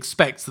part of me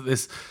expects that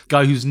this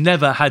guy who's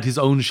never had his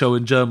own show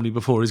in Germany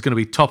before is going to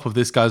be top of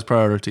this guy's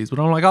priorities. But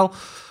I'm like, I'll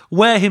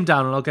wear him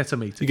down and I'll get a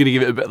meeting. You're going to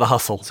give it a bit of the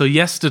hustle. So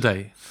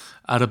yesterday,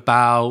 at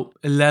about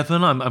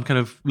 11, I'm kind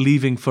of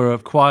leaving for a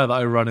choir that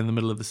I run in the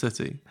middle of the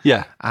city.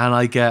 Yeah. And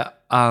I get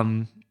a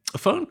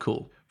phone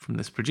call from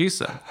this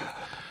producer.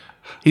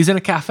 He's in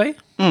a cafe,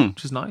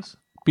 which is nice.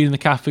 Been in the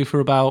cafe for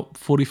about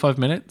 45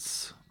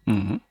 minutes,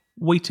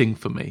 waiting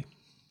for me.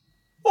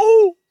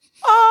 Oh,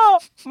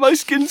 my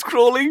skin's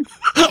crawling.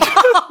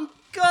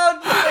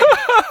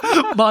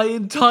 God, my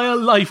entire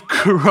life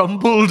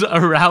crumbled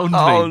around me.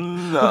 Oh,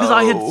 no. Because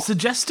I had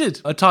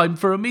suggested a time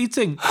for a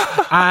meeting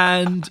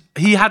and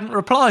he hadn't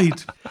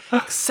replied.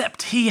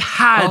 Except he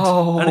had.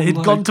 And it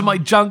had gone to my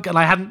junk and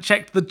I hadn't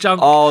checked the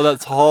junk. Oh,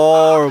 that's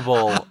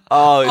horrible.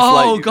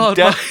 Oh, it's God,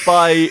 death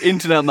by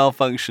internet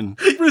malfunction.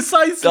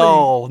 Precisely.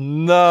 Oh,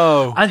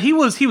 no. And he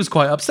was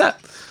quite upset.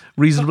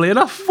 Reasonably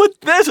enough.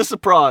 But there's a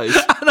surprise.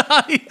 And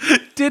I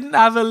didn't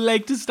have a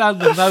leg to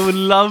stand on. I would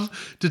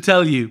love to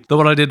tell you that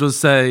what I did was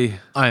say,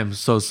 I am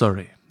so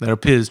sorry. There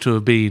appears to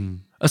have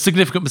been a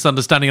significant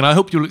misunderstanding, and I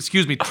hope you'll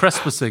excuse me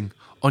trespassing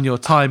on your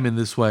time in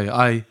this way.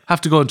 I have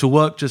to go into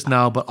work just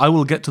now, but I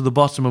will get to the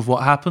bottom of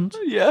what happened.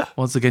 Yeah.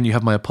 Once again, you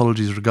have my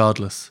apologies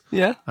regardless.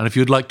 Yeah. And if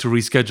you'd like to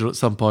reschedule at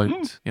some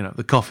point,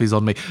 the coffee's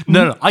on me.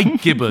 No, I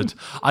gibbered.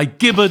 I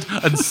gibbered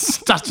and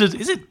stuttered.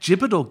 Is it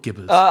gibbered or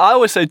gibbers? I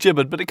always say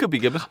gibbered, but it could be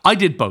gibbered. I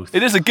did both.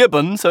 It is a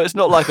gibbon, so it's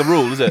not like a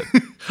rule, is it?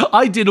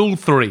 I did all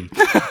three.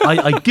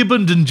 I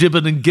gibboned and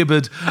gibbered and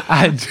gibbered,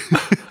 and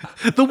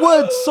the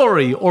word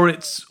sorry or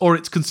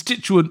its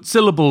constituent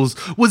syllables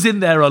was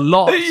in there a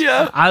lot.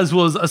 Yeah. As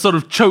was a sort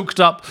of choked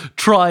up,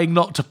 trying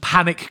not to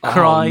panic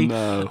cry.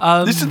 Oh,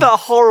 no. This is that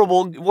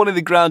horrible wanting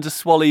the ground to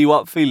swallow you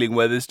up feeling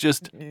where you're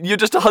just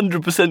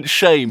 100%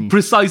 shame.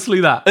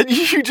 Precisely that. And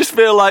you just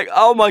feel like,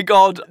 oh my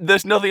God,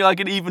 there's nothing I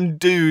can even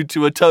do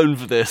to atone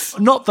for this.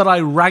 Not that I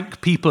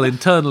rank people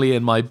internally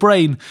in my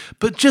brain,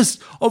 but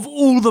just of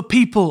all the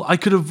people I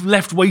could have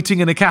left waiting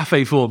in a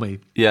cafe for me.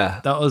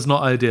 Yeah. That was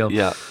not ideal.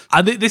 Yeah.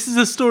 And this is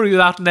a story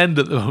without an end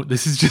at the moment.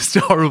 This is just a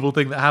horrible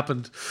thing that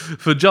happened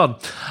for John.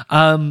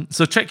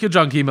 So check your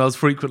junk emails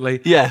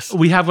frequently. Yes.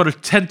 We have got a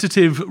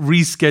tentative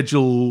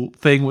reschedule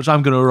thing, which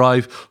I'm going to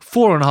arrive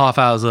 4.5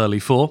 hours early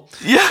for.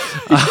 Yeah.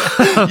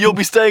 You'll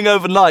be staying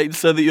overnight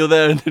so that you're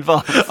there in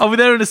advance. I'll be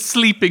there in a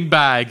sleeping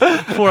bag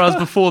 4 hours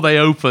before they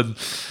open,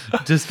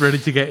 just ready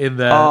to get in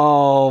there.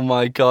 Oh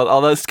my God.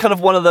 Oh, that's kind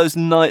of one of those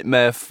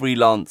nightmare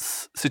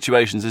freelance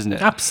situations, isn't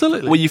it?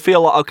 Absolutely. Where you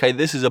feel like, okay,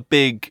 this is a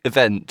big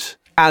event.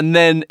 And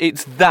then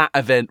it's that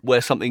event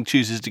where something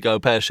chooses to go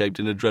pear-shaped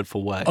in a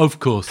dreadful way. Of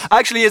course.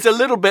 Actually, it's a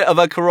little bit of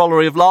a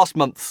corollary of last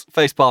month's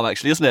facepalm,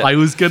 actually, isn't it? I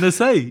was going to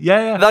say,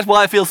 yeah. That's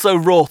why it feels so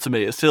raw to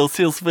me. It still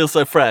feels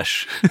so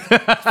fresh.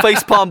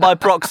 Facepalm by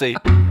proxy.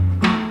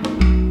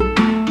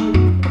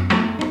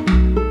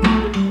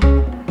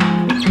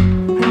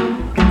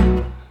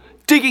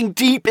 Digging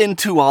deep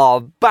into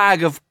our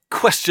bag of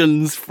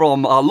questions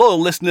from our loyal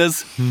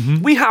listeners,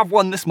 we have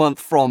one this month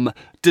from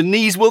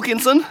Denise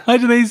Wilkinson. Hi,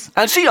 Denise.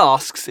 And she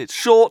asks, it's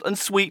short and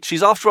sweet,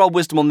 she's after our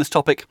wisdom on this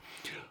topic.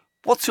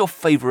 What's your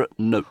favourite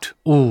note?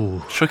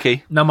 Ooh.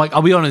 Tricky. Now, Mike,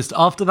 I'll be honest,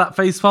 after that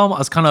facepalm, I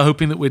was kind of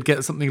hoping that we'd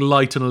get something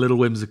light and a little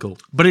whimsical.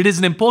 But it is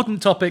an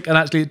important topic, and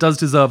actually it does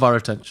deserve our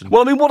attention.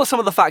 Well, I mean, what are some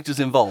of the factors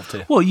involved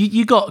here? Well,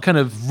 you got kind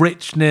of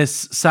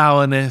richness,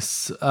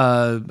 sourness,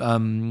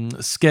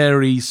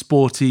 scary,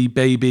 sporty,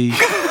 baby,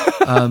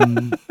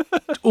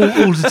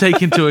 all to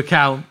take into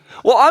account.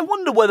 Well, I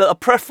wonder whether a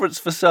preference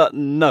for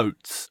certain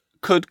notes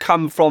could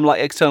come from, like,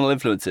 external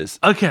influences.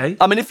 Okay.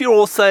 I mean, if you're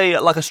all, say,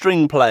 like a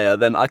string player,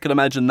 then I can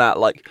imagine that,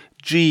 like,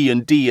 G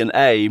and D and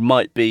A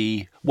might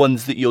be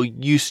ones that you're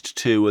used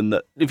to, and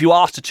that if you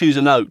asked to choose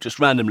a note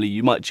just randomly,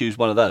 you might choose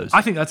one of those.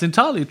 I think that's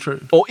entirely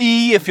true. Or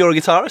E if you're a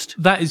guitarist.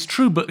 That is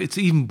true, but it's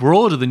even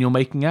broader than you're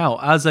making out.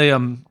 As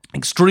a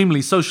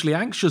extremely socially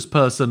anxious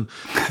person,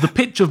 the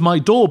pitch of my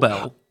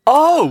doorbell,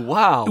 Oh,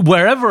 wow.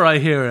 wherever I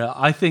hear it,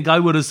 I think I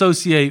would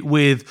associate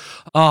with,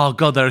 oh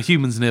God, there are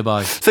humans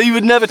nearby. So you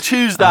would never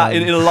choose that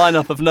in a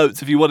lineup of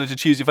notes if you wanted to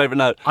choose your favourite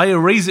note. I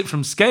erase it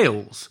from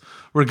scales,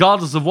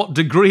 regardless of what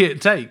degree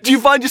it takes. Do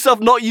you find yourself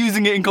not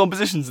using it in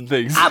compositions and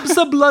things?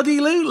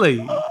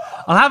 Abso-bloody-lutely.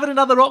 I'll have it in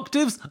other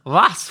octaves,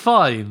 that's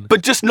fine.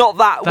 But just not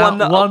that one.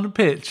 That one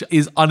pitch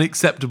is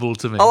unacceptable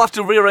to me. I'll have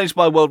to rearrange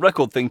my world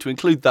record thing to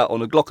include that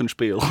on a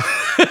glockenspiel.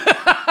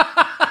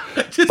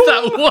 Just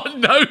that one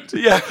note,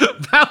 Yeah.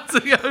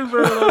 bouncing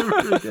over and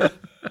over again.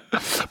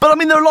 But I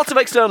mean, there are lots of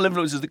external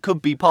influences that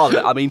could be part of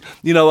it. I mean,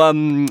 you know,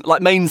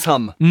 like mains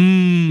hum.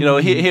 You know,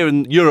 here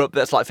in Europe,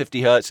 that's like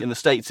 50 hertz. In the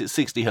States, it's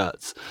 60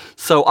 hertz.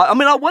 So, I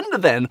mean, I wonder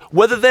then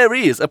whether there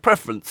is a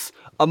preference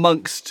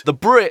amongst the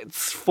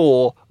Brits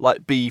for,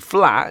 like, B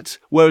flat,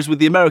 whereas with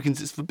the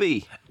Americans, it's for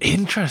B.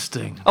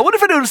 Interesting. I wonder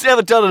if anyone's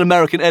ever done an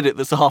American edit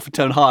that's a half a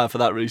tone higher for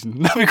that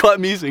reason. That'd be quite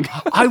amusing.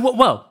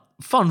 Well,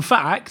 fun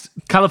fact,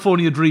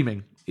 California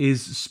Dreaming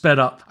is sped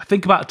up, I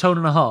think, about a tone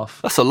and a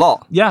half. That's a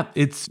lot. Yeah,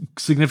 it's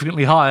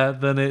significantly higher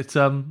than it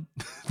than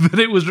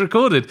it was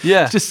recorded.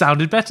 Yeah. It just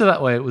sounded better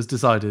that way, it was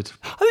decided.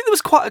 I think there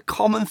was quite a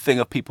common thing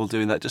of people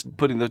doing that, just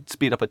putting the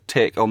speed up a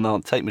tick on the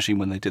tape machine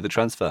when they did the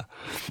transfer.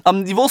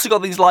 You've also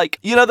got these, like,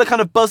 you know, the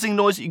kind of buzzing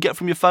noise that you get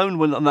from your phone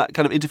when on that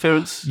kind of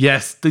interference?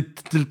 Yes. I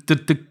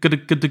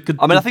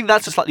mean, I think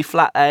that's a slightly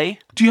flat A.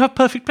 Do you have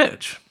perfect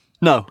pitch?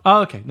 No.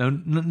 Oh, okay. No,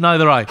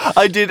 neither I.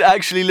 I did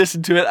actually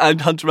listen to it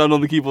and hunt around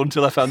on the keyboard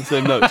until I found the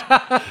same note.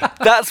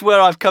 That's where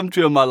I've come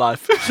to in my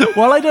life.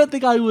 Well, I don't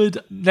think I would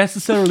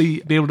necessarily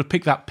be able to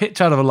pick that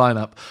pitch out of a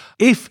lineup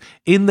if,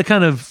 in the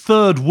kind of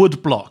third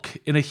wood block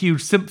in a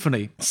huge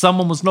symphony,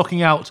 someone was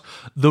knocking out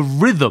the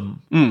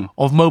rhythm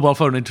of mobile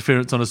phone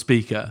interference on a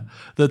speaker.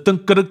 The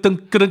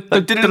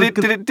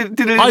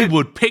I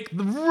would pick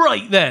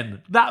right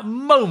then. That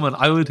moment,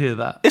 I would hear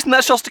that. Isn't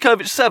that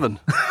Shostakovich 7?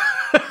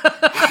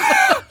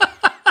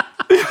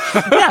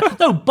 Yeah,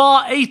 no,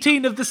 bar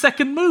 18 of the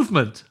second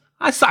movement.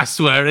 I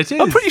swear it is.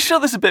 I'm pretty sure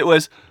there's a bit where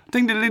it's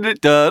ding ding ding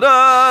da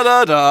da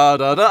da da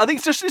da da. I think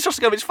it's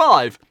Shostakovich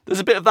 5. There's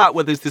a bit of that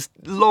where there's this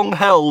long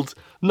held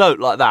note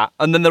like that,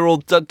 and then they're all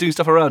doing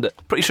stuff around it.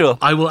 Pretty sure.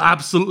 I will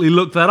absolutely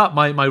look that up.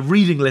 My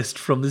reading list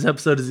from this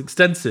episode is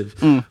extensive,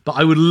 but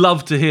I would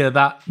love to hear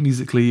that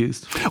musically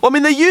used. Well, I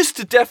mean, there used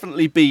to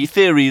definitely be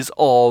theories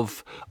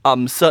of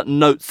certain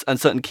notes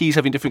and certain keys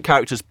having different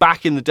characters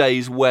back in the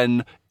days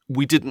when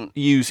we didn't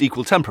use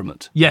equal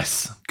temperament.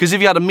 Yes. Because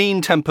if you had a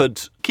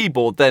mean-tempered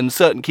keyboard, then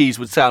certain keys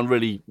would sound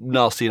really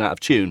nasty and out of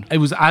tune. It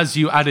was as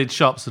you added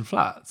sharps and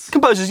flats.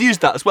 Composers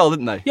used that as well,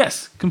 didn't they?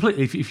 Yes,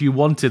 completely. If you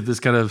wanted this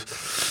kind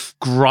of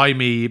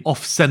grimy,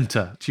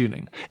 off-centre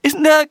tuning.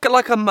 Isn't there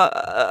like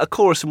a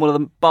chorus in one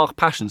of the Bach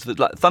Passions, that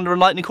like Thunder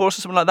and Lightning chorus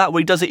or something like that, where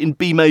he does it in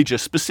B major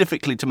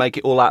specifically to make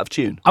it all out of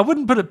tune? I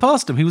wouldn't put it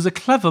past him. He was a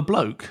clever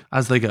bloke,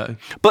 as they go.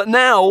 But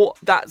now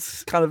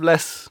that's kind of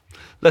less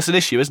an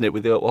issue, isn't it,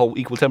 with the whole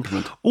equal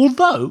temperament?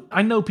 Although,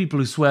 I know people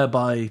who swear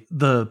by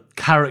the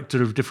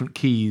character of different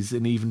keys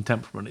in even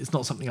temperament. It's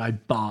not something I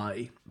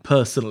buy.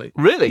 personally.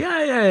 Really?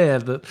 Yeah.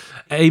 The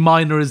A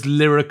minor is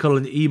lyrical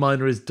and E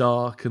minor is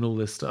dark and all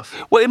this stuff.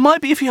 Well, it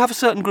might be if you have a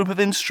certain group of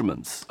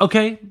instruments.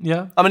 Okay,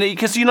 yeah. I mean,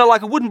 because,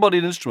 like a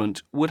wooden-bodied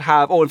instrument would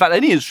have, or in fact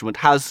any instrument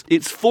has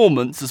its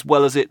formants as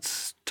well as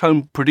its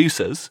tone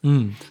producers.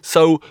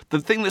 So the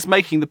thing that's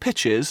making the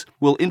pitches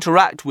will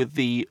interact with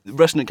the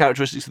resonant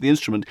characteristics of the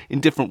instrument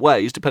in different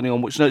ways depending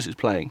on which notes it's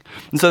playing.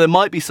 And so there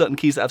might be certain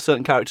keys that have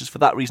certain characters for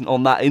that reason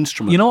on that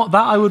instrument. You know what?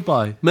 That I would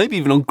buy. Maybe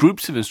even on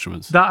groups of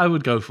instruments. That I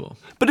would go for.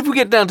 But if we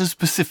get down to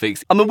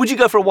specifics, I mean, would you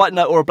go for a white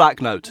note or a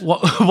black note?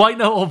 What, white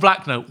note or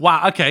black note?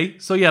 Wow, okay.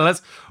 So yeah,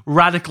 let's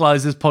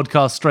radicalise this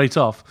podcast straight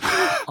off.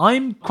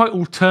 I'm quite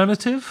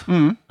alternative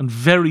and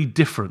very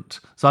different.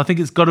 So I think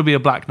it's got to be a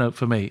black note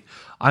for me.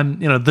 I'm,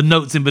 the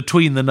notes in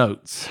between the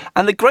notes.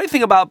 And the great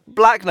thing about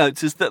black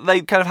notes is that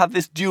they kind of have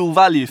this dual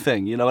value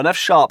thing. An F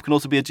sharp can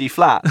also be a G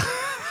flat.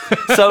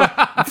 So...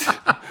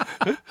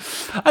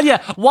 And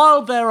yeah,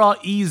 while there are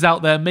E's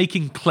out there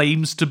making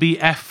claims to be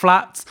F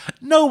flats,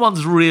 no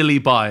one's really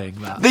buying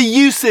that. The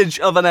usage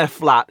of an F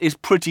flat is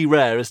pretty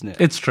rare, isn't it?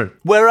 It's true.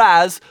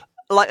 Whereas,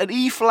 like an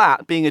E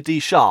flat being a D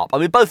sharp, I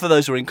mean, both of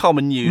those are in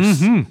common use.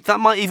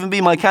 That might even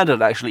be my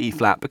candidate, actually, E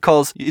flat,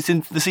 because it's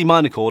in the C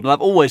minor chord, and I've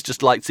always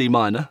just liked C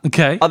minor.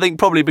 Okay. I think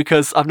probably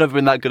because I've never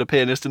been that good a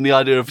pianist, and the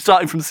idea of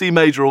starting from C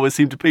major always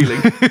seemed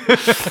appealing.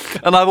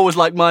 And I've always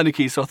liked minor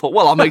keys, so I thought,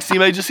 well, I'll make C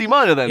major C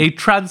minor then. A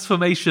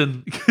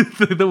transformation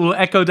that will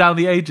echo down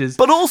the ages.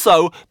 But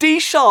also, D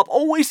sharp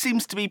always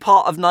seems to be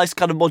part of nice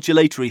kind of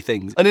modulatory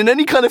things. And in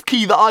any kind of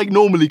key that I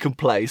normally can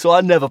play, so I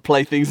never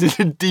play things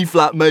in D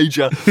flat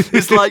major,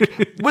 it's like,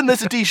 when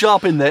there's a D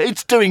sharp in there,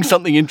 it's doing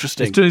something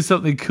interesting. It's doing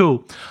something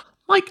cool.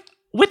 Like,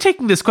 we're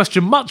taking this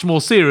question much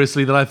more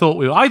seriously than I thought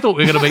we were. I thought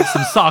we were going to make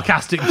some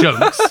sarcastic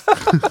jokes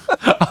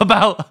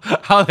about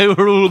how they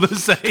were all the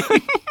same.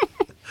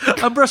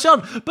 And brush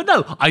on. But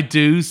no, I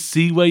do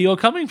see where you're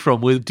coming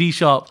from with D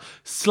sharp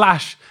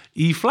 /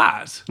 E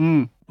flat.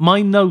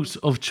 My note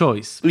of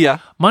choice. Yeah.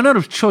 My note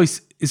of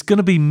choice is going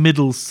to be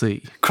middle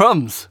C.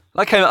 Crumbs.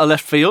 That came out of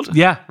left field.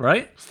 Yeah,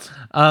 right?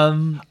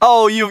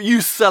 Oh,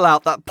 you sell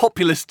out that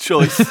populist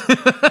choice.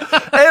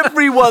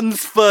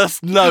 Everyone's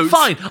first note.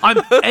 Fine, I'm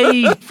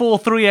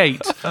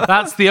A438.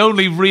 That's the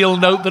only real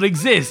note that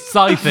exists,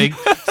 I think.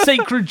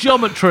 Sacred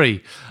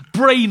geometry.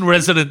 Brain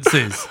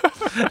resonances.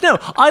 No,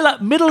 I like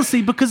middle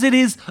C because it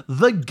is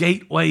the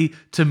gateway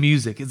to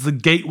music. It's the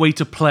gateway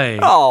to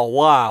playing. Oh,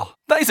 wow.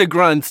 That is a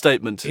grand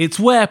statement. It's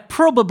where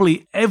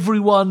probably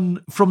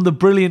everyone from the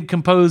brilliant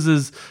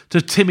composers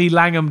to Timmy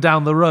Langham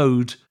down the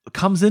road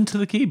comes into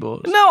the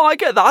keyboard. No, I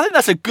get that. I think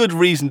that's a good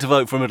reason to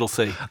vote for middle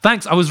C.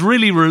 Thanks. I was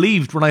really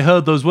relieved when I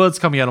heard those words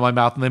coming out of my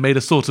mouth and they made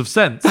a sort of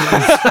sense.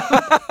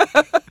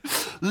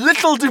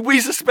 Little did we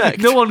suspect.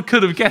 No one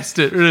could have guessed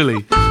it,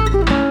 really.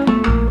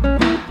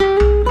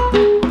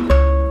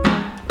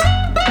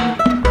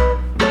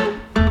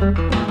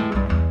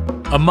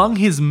 Among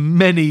his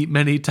many,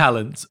 many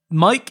talents,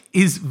 Mike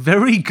is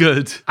very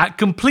good at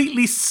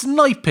completely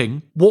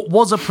sniping what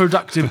was a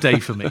productive day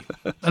for me.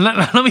 And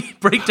let me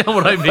break down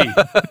what I mean.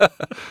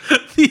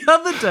 The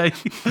other day,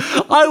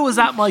 I was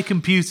at my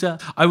computer.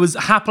 I was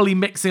happily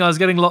mixing. I was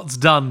getting lots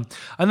done.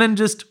 And then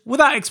just,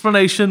 without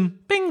explanation,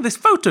 bing, this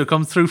photo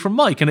comes through from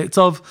Mike. And it's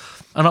of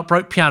an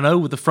upright piano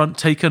with the front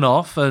taken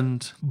off,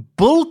 and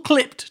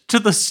bull-clipped to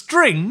the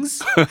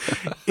strings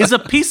is a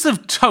piece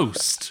of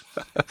toast.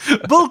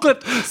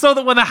 Bull-clipped so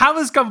that when the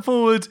hammers come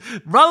forward,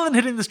 rather than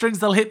hitting the strings,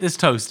 they'll hit this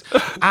toast.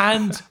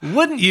 And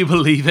wouldn't you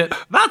believe it,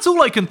 that's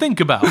all I can think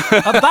about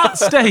at that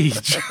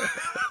stage.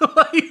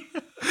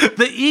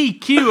 The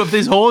EQ of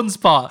this horns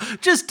part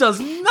just does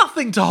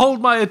nothing to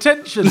hold my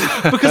attention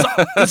because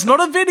it's not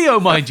a video,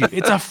 mind you.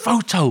 It's a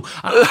photo.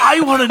 And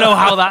I want to know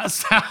how that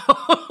sounds.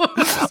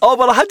 Oh,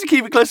 but I had to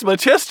keep it close to my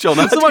chest, John.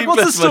 So, like,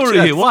 what's the story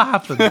here? What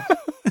happened?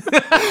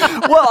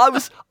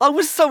 Well, I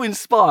was so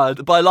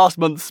inspired by last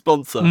month's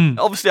sponsor.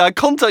 Obviously, I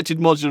contacted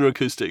Modular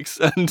Acoustics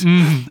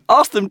and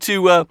asked them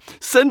to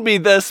send me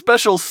their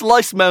special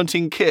slice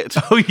mounting kit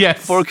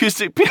for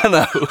acoustic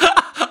piano.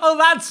 Oh,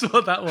 that's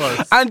what that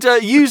was. And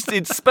used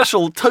its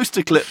special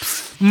toaster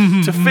clips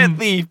to fit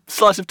the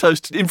slice of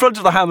toast in front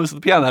of the hammers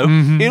of the piano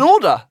in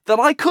order that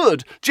I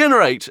could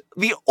generate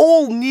the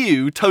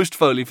all-new toast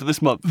foley for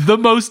this month. The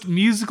most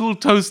musical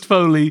toast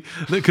foley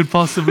that could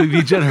possibly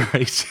be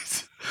generated.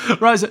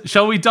 Right, so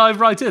shall we dive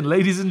right in,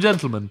 ladies and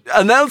gentlemen?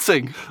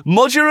 Announcing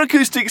Modular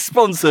Acoustics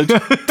sponsored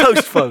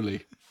Toast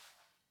Foley.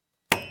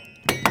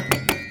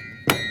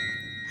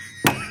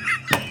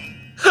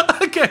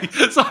 Okay,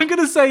 so I'm going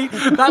to say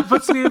that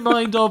puts me in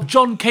mind of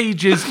John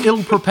Cage's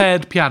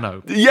ill-prepared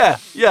piano. Yeah.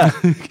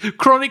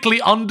 Chronically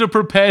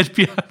underprepared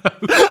piano.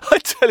 I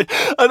tell you,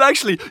 and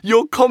actually,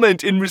 your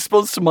comment in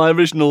response to my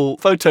original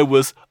photo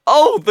was,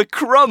 "Oh, the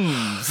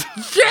crumbs."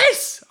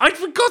 Yes! I'd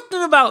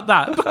forgotten about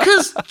that,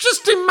 because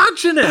just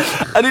imagine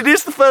it. And it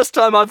is the first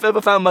time I've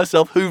ever found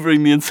myself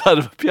hoovering the inside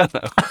of a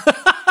piano.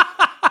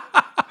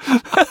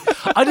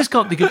 I just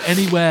can't think of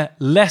anywhere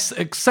less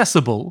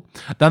accessible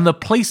than the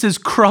places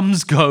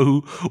crumbs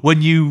go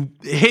when you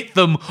hit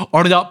them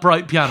on an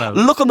upright piano.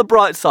 Look on the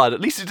bright side.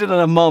 At least it didn't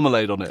have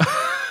marmalade on it.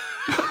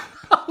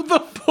 The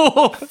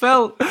poor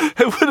felt.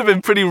 It would have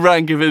been pretty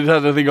rank if it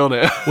had anything on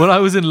it. When I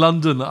was in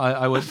London,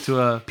 I went to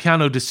a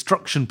piano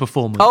destruction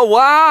performance. Oh,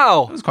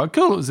 wow. It was quite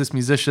cool. It was this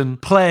musician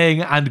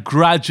playing and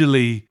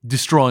gradually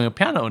destroying a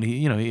piano, and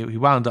he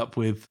wound up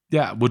with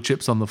wood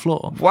chips on the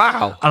floor.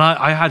 Wow. And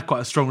I had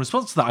quite a strong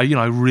response to that.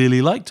 I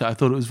really liked it. I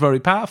thought it was very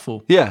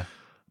powerful. Yeah.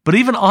 But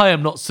even I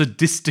am not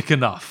sadistic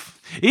enough.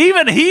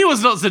 Even he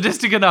was not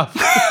sadistic enough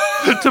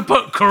to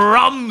put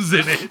crumbs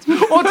in it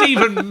or to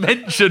even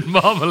mention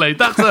marmalade.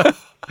 That's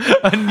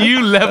a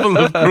new level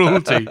of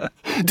cruelty.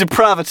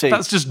 Depravity.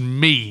 That's just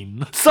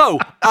mean. So,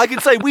 I can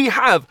say we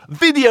have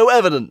video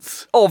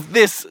evidence of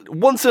this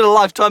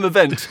once-in-a-lifetime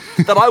event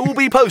that I will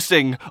be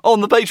posting on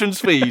the patrons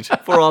feed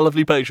for our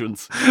lovely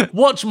patrons.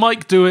 Watch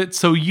Mike do it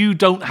so you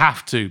don't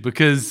have to,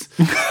 because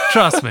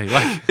trust me,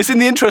 it's in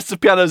the interests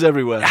of pianos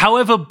everywhere.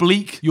 However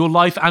bleak your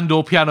life and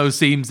or piano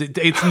seems,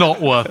 it's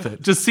not worth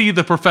it. Just see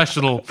the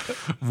professional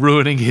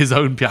ruining his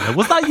own piano.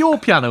 Was that your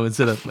piano,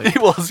 incidentally?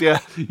 It was, yeah.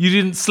 You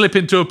didn't slip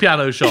into a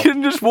piano shop. You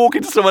didn't just walk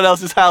into someone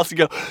else's house and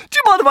go, do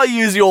you mind if I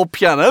use your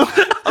piano?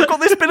 I've got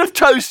this bit of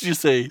toast, you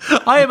see.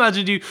 I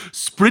imagined you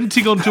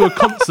sprinting onto a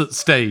concert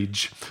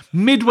stage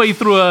midway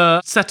through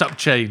a setup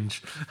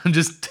change and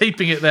just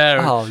taping it there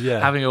and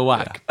having a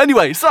whack. Yeah.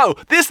 Anyway, so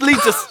this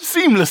leads us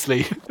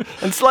seamlessly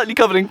and slightly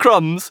covered in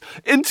crumbs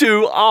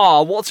into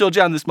what's your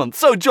jam this month?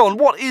 So, John,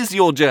 what is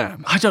your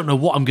jam? I don't know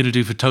what I'm going to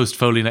do for Toast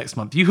Foley next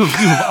month. You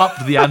have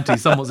upped the ante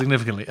somewhat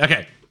significantly.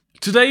 Okay.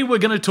 Today we're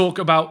going to talk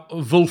about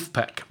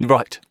Vulfpeck.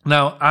 Right.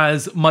 Now,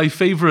 as my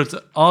favourite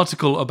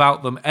article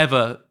about them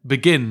ever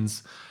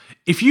begins,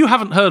 if you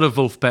haven't heard of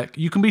Vulfpeck,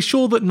 you can be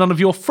sure that none of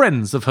your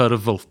friends have heard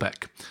of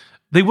Vulfpeck.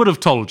 They would have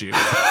told you.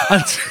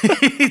 And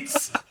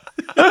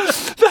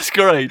that's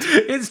great.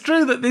 It's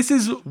true that this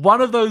is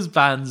one of those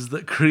bands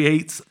that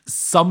creates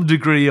some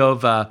degree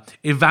of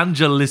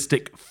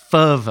evangelistic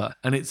fervour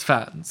in its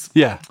fans.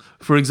 Yeah.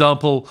 For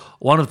example,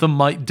 one of them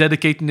might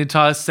dedicate an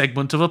entire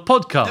segment of a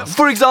podcast.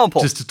 For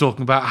example. Just to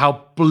talking about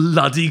how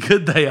bloody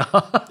good they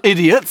are.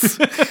 Idiots.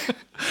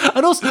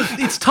 And also,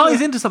 it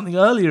ties into something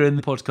earlier in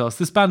the podcast.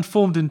 This band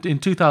formed in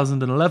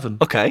 2011.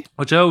 Okay.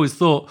 Which I always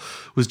thought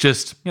was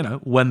just,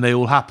 when they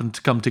all happened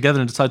to come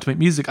together and decide to make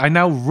music. I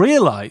now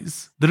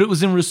realise that it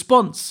was in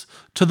response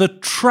to the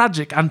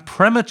tragic and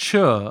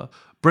premature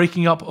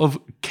breaking up of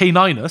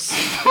Caninus.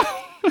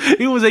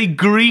 It was a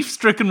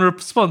grief-stricken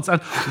response.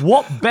 And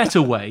what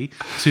better way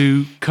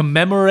to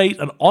commemorate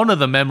and honour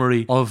the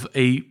memory of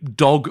a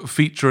dog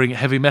featuring a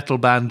heavy metal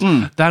band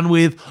than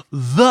with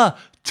the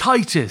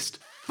tightest,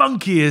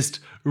 funkiest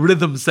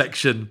rhythm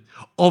section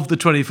of the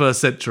 21st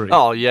century.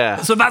 Oh, yeah.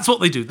 So that's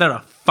what they do. They're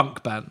a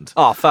funk band.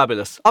 Oh,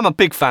 fabulous. I'm a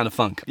big fan of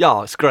funk.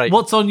 Yeah, it's great.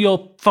 What's on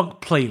your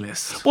funk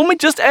playlist? Well,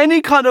 just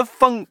any kind of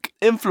funk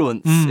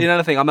influence in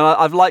anything. I mean,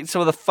 I've liked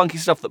some of the funky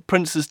stuff that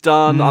Prince has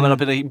done. I mean, I've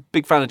been a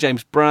big fan of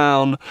James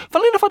Brown.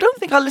 Funnily enough, I don't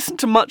think I listen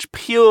to much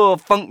pure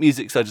funk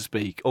music, so to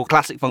speak, or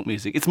classic funk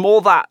music. It's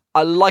more that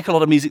I like a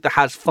lot of music that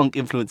has funk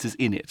influences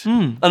in it.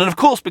 And then, of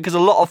course, because a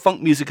lot of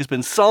funk music has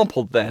been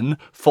sampled then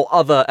for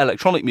other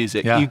electronic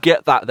music, you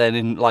get that then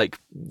in, like,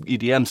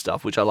 EDM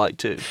stuff, which I like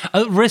too.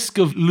 At risk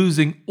of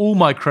losing all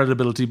my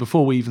credibility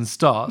before we even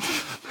start,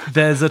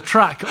 there's a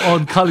track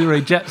on Carly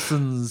Rae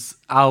Jepsen's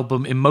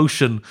album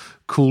Emotion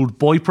called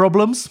Boy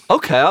Problems.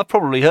 Okay, I've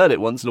probably heard it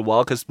once in a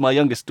while because my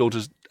youngest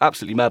daughter's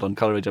absolutely mad on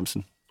Carly Rae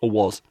Jepsen. Or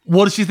was.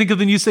 What did you think of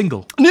the new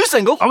single? New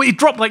single? Oh, it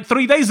dropped like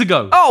 3 days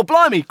ago. Oh,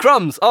 blimey,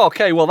 crumbs. Oh,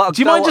 okay, well, that'll...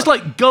 Do you mind just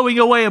like going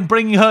away and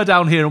bringing her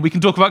down here and we can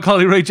talk about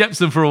Carly Rae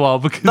Jepsen for a while?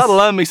 Because that'll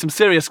earn me some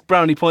serious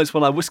brownie points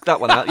when I whisk that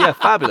one out. Yeah,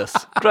 fabulous.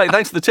 Great,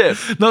 thanks for the tip.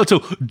 Not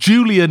at all.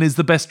 Julian is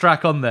the best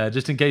track on there,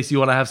 just in case you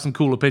want to have some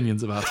cool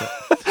opinions about it.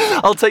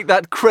 I'll take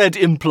that cred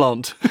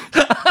implant.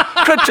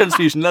 Cred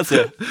transfusion, that's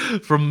it.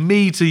 From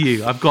me to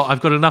you, I've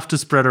got enough to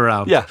spread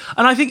around. Yeah.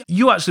 And I think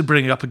you actually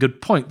bring up a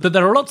good point, that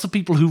there are lots of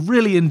people who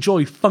really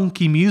enjoy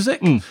funky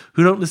music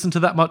who don't listen to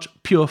that much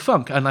pure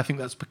funk. And I think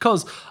that's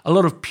because a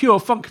lot of pure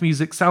funk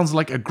music sounds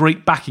like a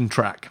great backing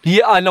track.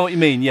 Yeah, I know what you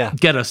mean, yeah.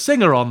 Get a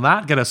singer on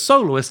that, get a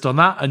soloist on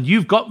that, and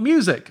you've got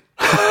music.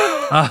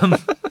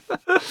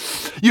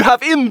 You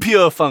have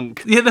impure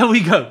funk. Yeah, there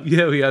we go.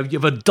 Yeah, we have. You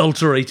have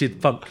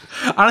adulterated funk.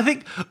 And I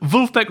think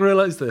Vulfpeck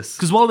realised this,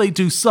 because while they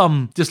do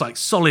some just like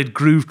solid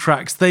groove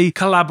tracks, they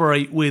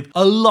collaborate with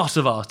a lot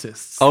of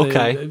artists.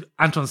 Okay.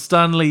 Anton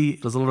Stanley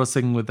does a lot of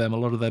singing with them, a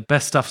lot of their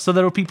best stuff. So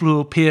there are people who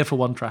appear for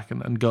one track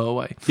and go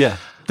away. Yeah.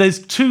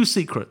 There's 2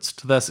 secrets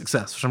to their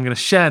success, which I'm going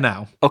to share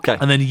now. Okay.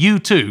 And then you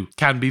too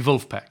can be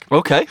Vulfpeck.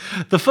 Okay.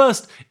 The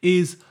first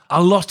is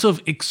a lot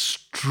of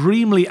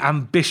extremely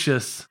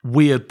ambitious,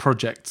 weird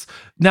projects.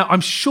 Now,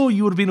 I'm sure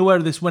you would have been aware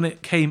of this when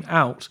it came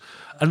out.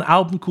 an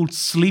album called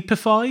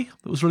Sleepify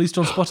that was released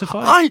on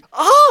Spotify. I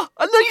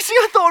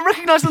thought I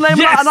recognised the name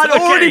Yes, of that, and I'd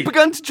okay. already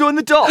begun to join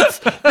the dots.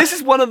 This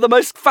is one of the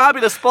most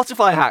fabulous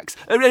Spotify hacks.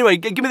 Anyway,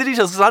 give me the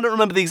details, because I don't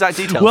remember the exact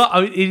details. Well,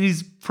 I mean, it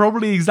is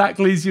probably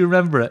exactly as you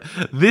remember it.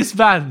 This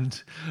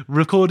band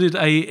recorded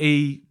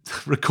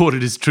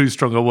recorded is too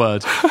strong a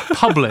word,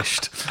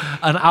 published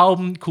an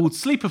album called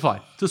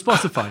Sleepify to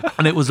Spotify.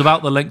 And it was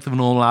about the length of a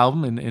normal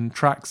album in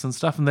tracks and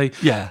stuff. And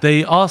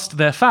they asked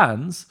their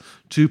fans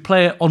to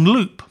play it on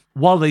loop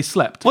while they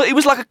slept. Well, it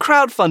was like a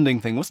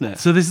crowdfunding thing, wasn't it?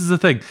 So this is the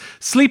thing.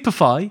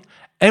 Sleepify,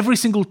 every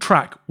single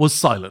track was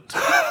silent.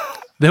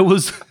 There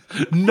was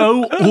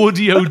no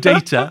audio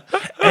data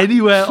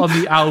anywhere on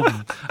the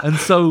album. And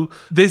so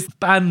this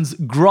band's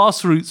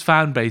grassroots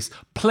fan base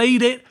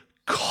played it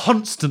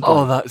constantly.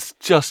 Oh, that's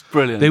just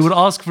brilliant. They would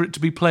ask for it to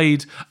be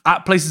played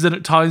at places and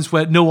at times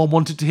where no one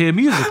wanted to hear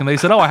music. And they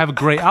said, I have a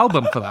great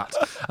album for that.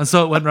 And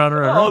so it went round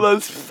and round. Oh,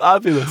 that's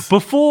fabulous.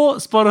 Before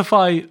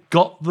Spotify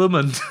got them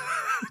and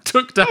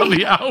took down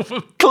the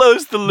album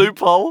Close the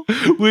loophole.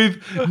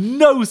 with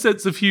no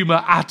sense of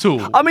humour at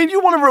all. I mean, you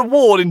want to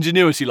reward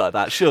ingenuity like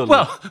that, surely.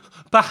 Well,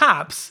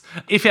 perhaps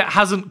if it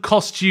hasn't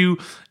cost you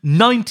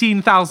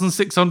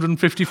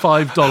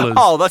 $19,655.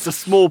 Oh, that's a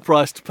small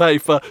price to pay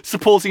for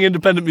supporting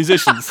independent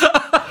musicians.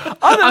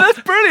 I think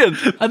that's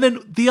brilliant. And then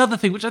the other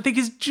thing, which I think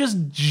is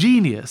just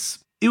genius,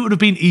 it would have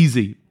been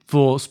easy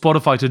for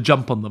Spotify to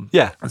jump on them.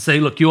 Yeah. And say,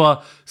 look, you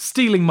are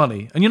stealing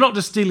money. And you're not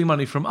just stealing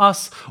money from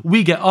us.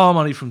 We get our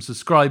money from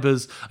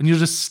subscribers. And you're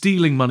just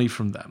stealing money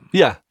from them.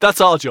 Yeah,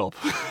 that's our job.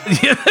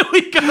 Yeah, there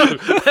we go.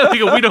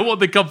 We don't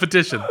want the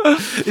competition.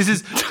 This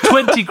is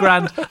 20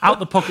 grand out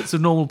the pockets of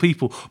normal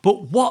people.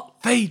 But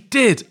what they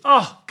did,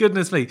 oh,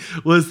 goodness me,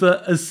 was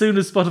that as soon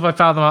as Spotify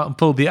found them out and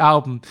pulled the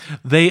album,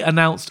 they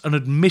announced an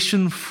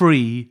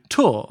admission-free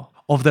tour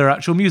of their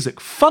actual music,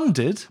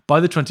 funded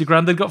by the 20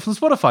 grand they got from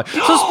Spotify. So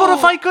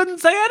Spotify couldn't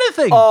say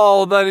anything.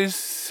 Oh, that is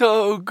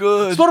so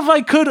good.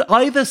 Spotify could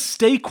either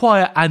stay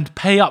quiet and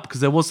pay up,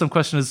 because there was some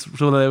question as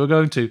to whether they were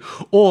going to,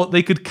 or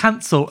they could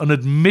cancel an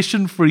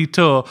admission-free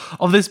tour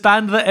of this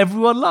band that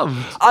everyone loved.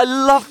 I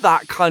love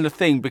that kind of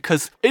thing,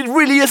 because it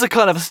really is a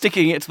kind of a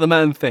sticking it to the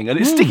man thing, and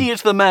it's sticking it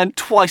to the man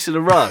twice in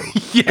a row.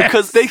 Yes.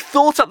 Because they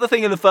thought up the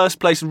thing in the first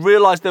place and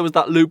realised there was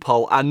that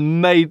loophole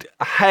and made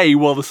hay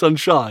while the sun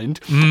shined.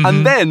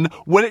 And then,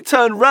 when it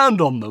turned round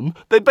on them,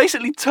 they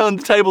basically turned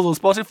the tables on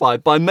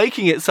Spotify by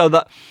making it so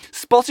that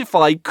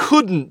Spotify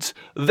couldn't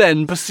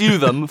then pursue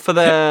them for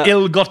their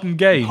ill-gotten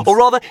gains. Or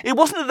rather, it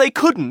wasn't that they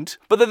couldn't,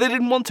 but that they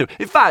didn't want to.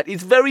 In fact,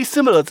 it's very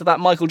similar to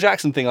that Michael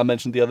Jackson thing I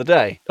mentioned the other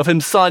day, of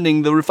him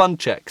signing the refund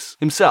checks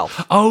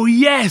himself. Oh,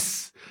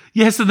 yes!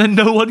 Yes, and then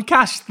no one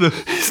cashed them.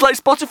 It's like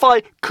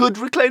Spotify could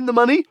reclaim the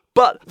money,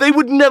 but they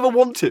would never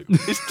want to.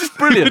 It's just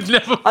brilliant.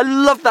 I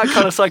love that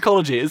kind of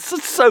psychology. It's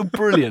just so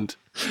brilliant.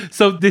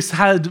 So this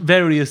had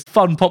various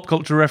fun pop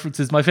culture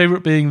references. My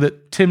favourite being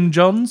that Tim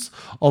Johns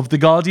of The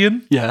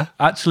Guardian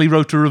actually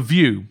wrote a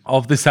review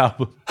of this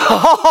album.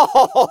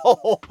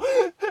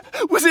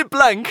 Was it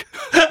blank?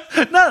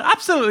 No,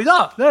 absolutely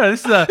not. No,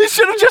 this is It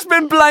should have just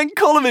been blank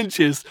column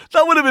inches.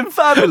 That would have been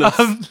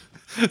fabulous.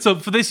 So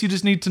for this, you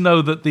just need to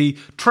know that the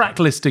track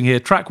listing here,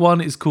 track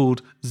 1 is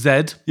called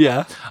Z.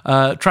 Yeah.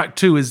 Track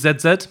 2 is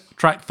ZZ.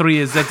 Track 3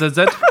 is ZZZ.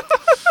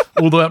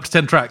 All the way up to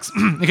 10 tracks.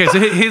 Okay, so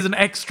here's an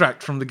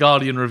extract from the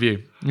Guardian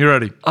review. You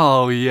ready?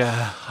 Oh,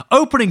 yeah.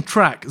 Opening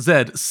track,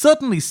 Z,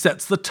 certainly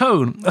sets the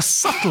tone. A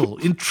subtle,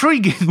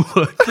 intriguing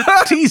work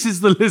that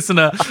teases the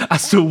listener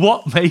as to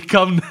what may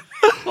come next.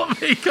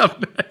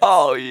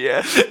 Oh,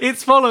 yeah.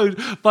 It's followed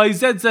by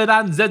ZZ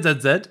and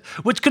ZZZ,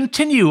 which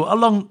continue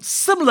along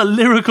similar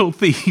lyrical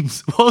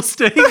themes while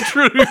staying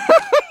true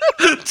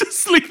to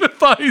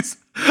Sleepify's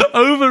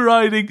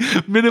overriding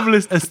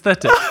minimalist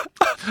aesthetic.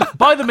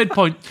 By the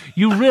midpoint,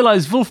 you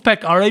realise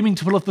Wolfpack are aiming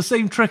to pull off the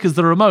same trick as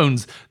the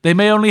Ramones. They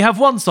may only have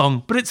one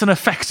song, but it's an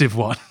effective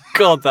one.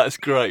 God, that's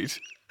great.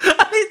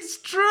 And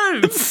it's true.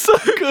 It's so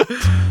good.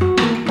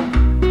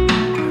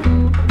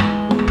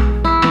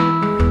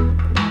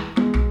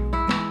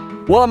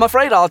 Well, I'm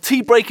afraid our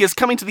tea break is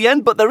coming to the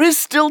end, but there is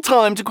still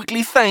time to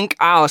quickly thank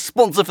our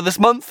sponsor for this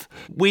month.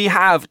 We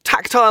have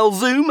Tactile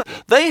Zoom.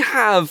 They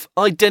have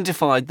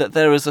identified that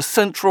there is a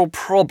central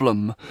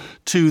problem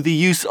to the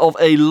use of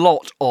a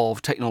lot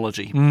of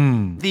technology.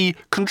 The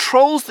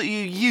controls that you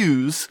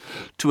use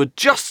to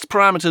adjust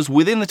parameters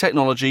within the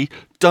technology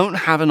don't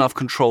have enough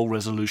control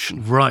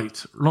resolution.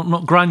 Right,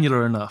 not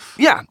granular enough.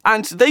 Yeah,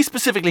 and they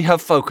specifically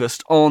have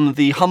focused on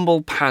the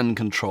humble pan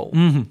control.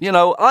 You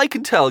know, I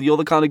can tell you're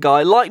the kind of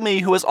guy like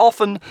me who has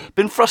often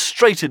been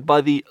frustrated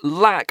by the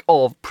lack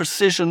of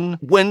precision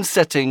when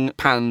setting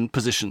pan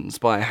positions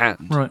by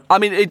hand. Right. I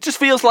mean, it just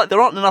feels like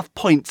there aren't enough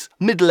points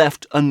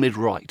mid-left and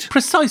mid-right.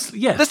 Precisely,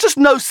 yes. There's just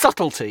no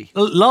subtlety.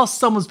 Last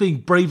someone's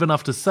being brave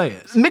enough to say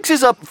it.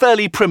 Mixes are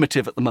fairly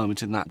primitive at the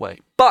moment in that way.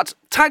 But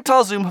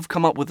Tactile Zoom have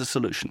come up with a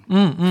solution.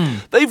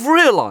 They've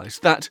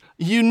realised that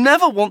you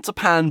never want to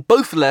pan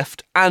both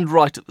left and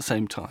right at the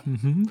same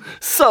time.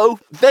 So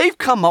they've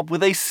come up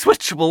with a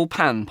switchable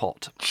pan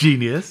pot.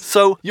 Genius.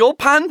 So your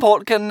pan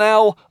pot can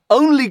now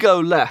only go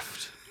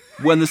left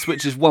when the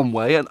switch is one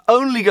way and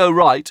only go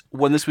right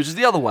when the switch is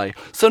the other way.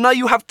 So now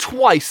you have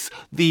twice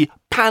the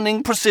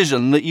panning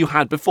precision that you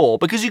had before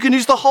because you can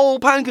use the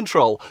whole pan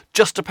control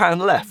just to pan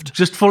left.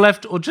 Just for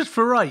left or just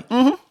for right?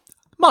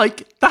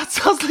 Mike, that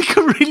sounds like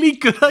a really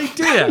good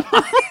idea.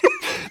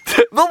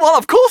 Well,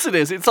 of course it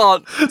is. It's our...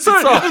 Of course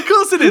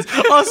it is.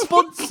 Our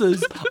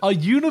sponsors are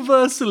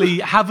universally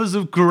havers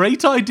of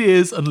great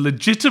ideas and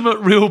legitimate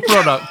real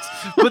products.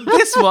 But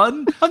this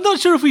one, I'm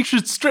not sure if we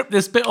should strip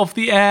this bit off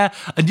the air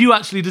and you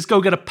actually just go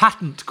get a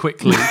patent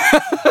quickly.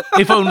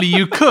 If only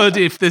you could,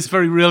 if this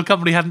very real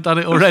company hadn't done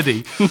it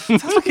already.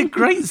 Sounds like a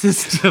great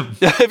system.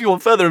 Yeah, if you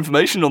want further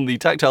information on the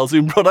Tactile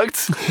Zoom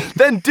products,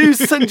 then do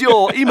send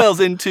your emails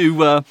into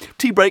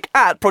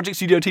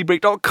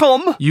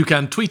tbreak@projectstudiotbreak.com. You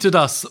can tweet at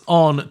us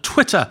on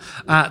Twitter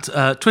at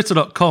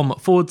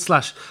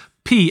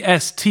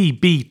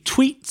twitter.com/PSTB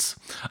tweets.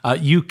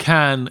 You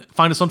can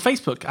find us on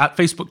Facebook at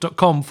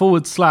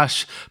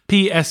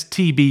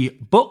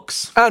facebook.com/PSTB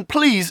books. And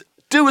please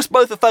do us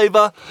both a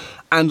favour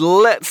and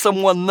let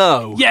someone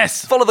know.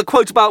 Yes. Follow the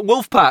quote about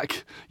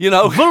Wolfpack, you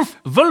know.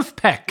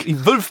 Wolfpack.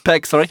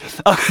 Wolfpack, sorry.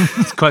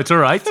 It's quite all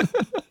right.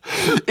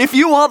 If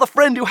you are the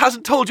friend who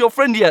hasn't told your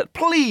friend yet,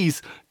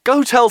 please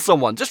go tell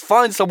someone. Just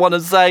find someone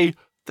and say,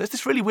 there's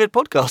this really weird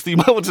podcast that you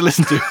might want to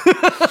listen to.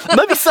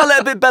 Maybe sell it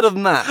a bit better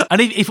than that.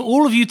 And if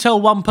all of you tell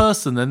one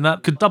person, then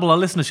that could double our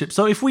listenership.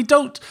 So if we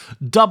don't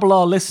double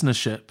our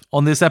listenership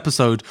on this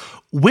episode,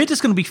 we're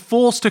just going to be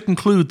forced to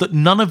conclude that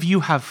none of you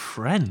have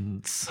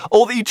friends.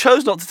 Or that you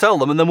chose not to tell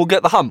them and then we'll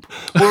get the hump.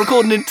 We'll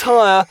record an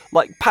entire,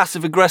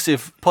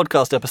 passive-aggressive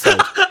podcast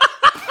episode.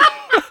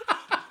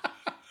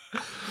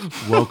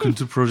 Welcome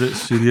to Project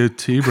Studio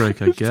Tea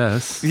Break, I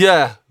guess.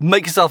 Yeah,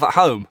 make yourself at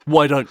home.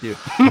 Why don't you?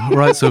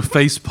 Right, so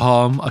face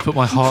palm. I put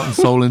my heart and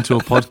soul into a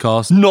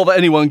podcast. Not that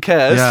anyone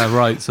cares. Yeah,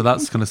 right. So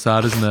that's kind of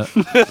sad, isn't it?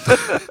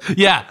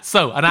 Yeah,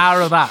 so an hour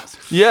of that.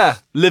 Yeah,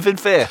 live in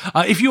fear.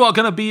 If you are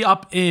going to be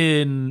up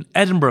in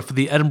Edinburgh for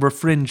the Edinburgh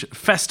Fringe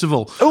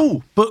Festival,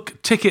 book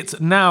tickets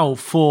now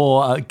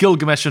for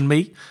Gilgamesh and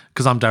Me,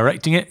 because I'm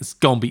directing it. It's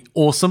going to be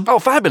awesome. Oh,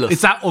 fabulous.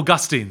 It's at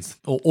Augustine's,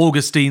 or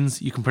Augustine's.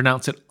 You can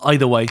pronounce it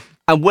either way.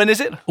 And when is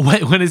it?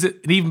 When is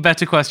it? An even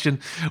better question.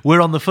 We're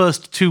on the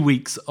first 2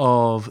 weeks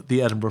of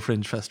the Edinburgh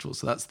Fringe Festival,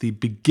 so that's the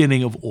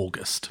beginning of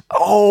August.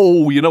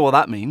 Oh, you know what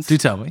that means. Do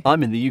tell me.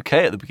 I'm in the UK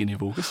at the beginning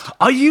of August.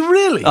 Are you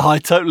really? I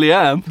totally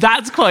am.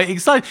 That's quite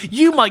exciting.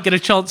 You might get a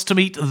chance to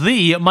meet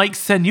the Mike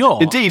Senior.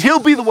 Indeed, he'll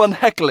be the one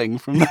heckling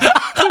from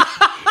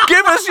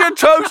Give us your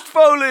toast,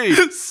 Foley!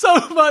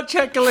 So much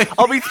heckling.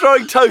 I'll be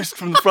throwing toast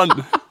from the front.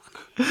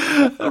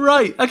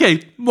 Right,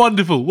 okay,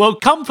 wonderful. Well,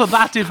 come for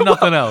that if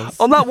nothing else.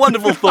 On that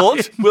wonderful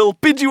thought, we'll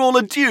bid you all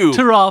adieu.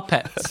 To our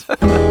pets.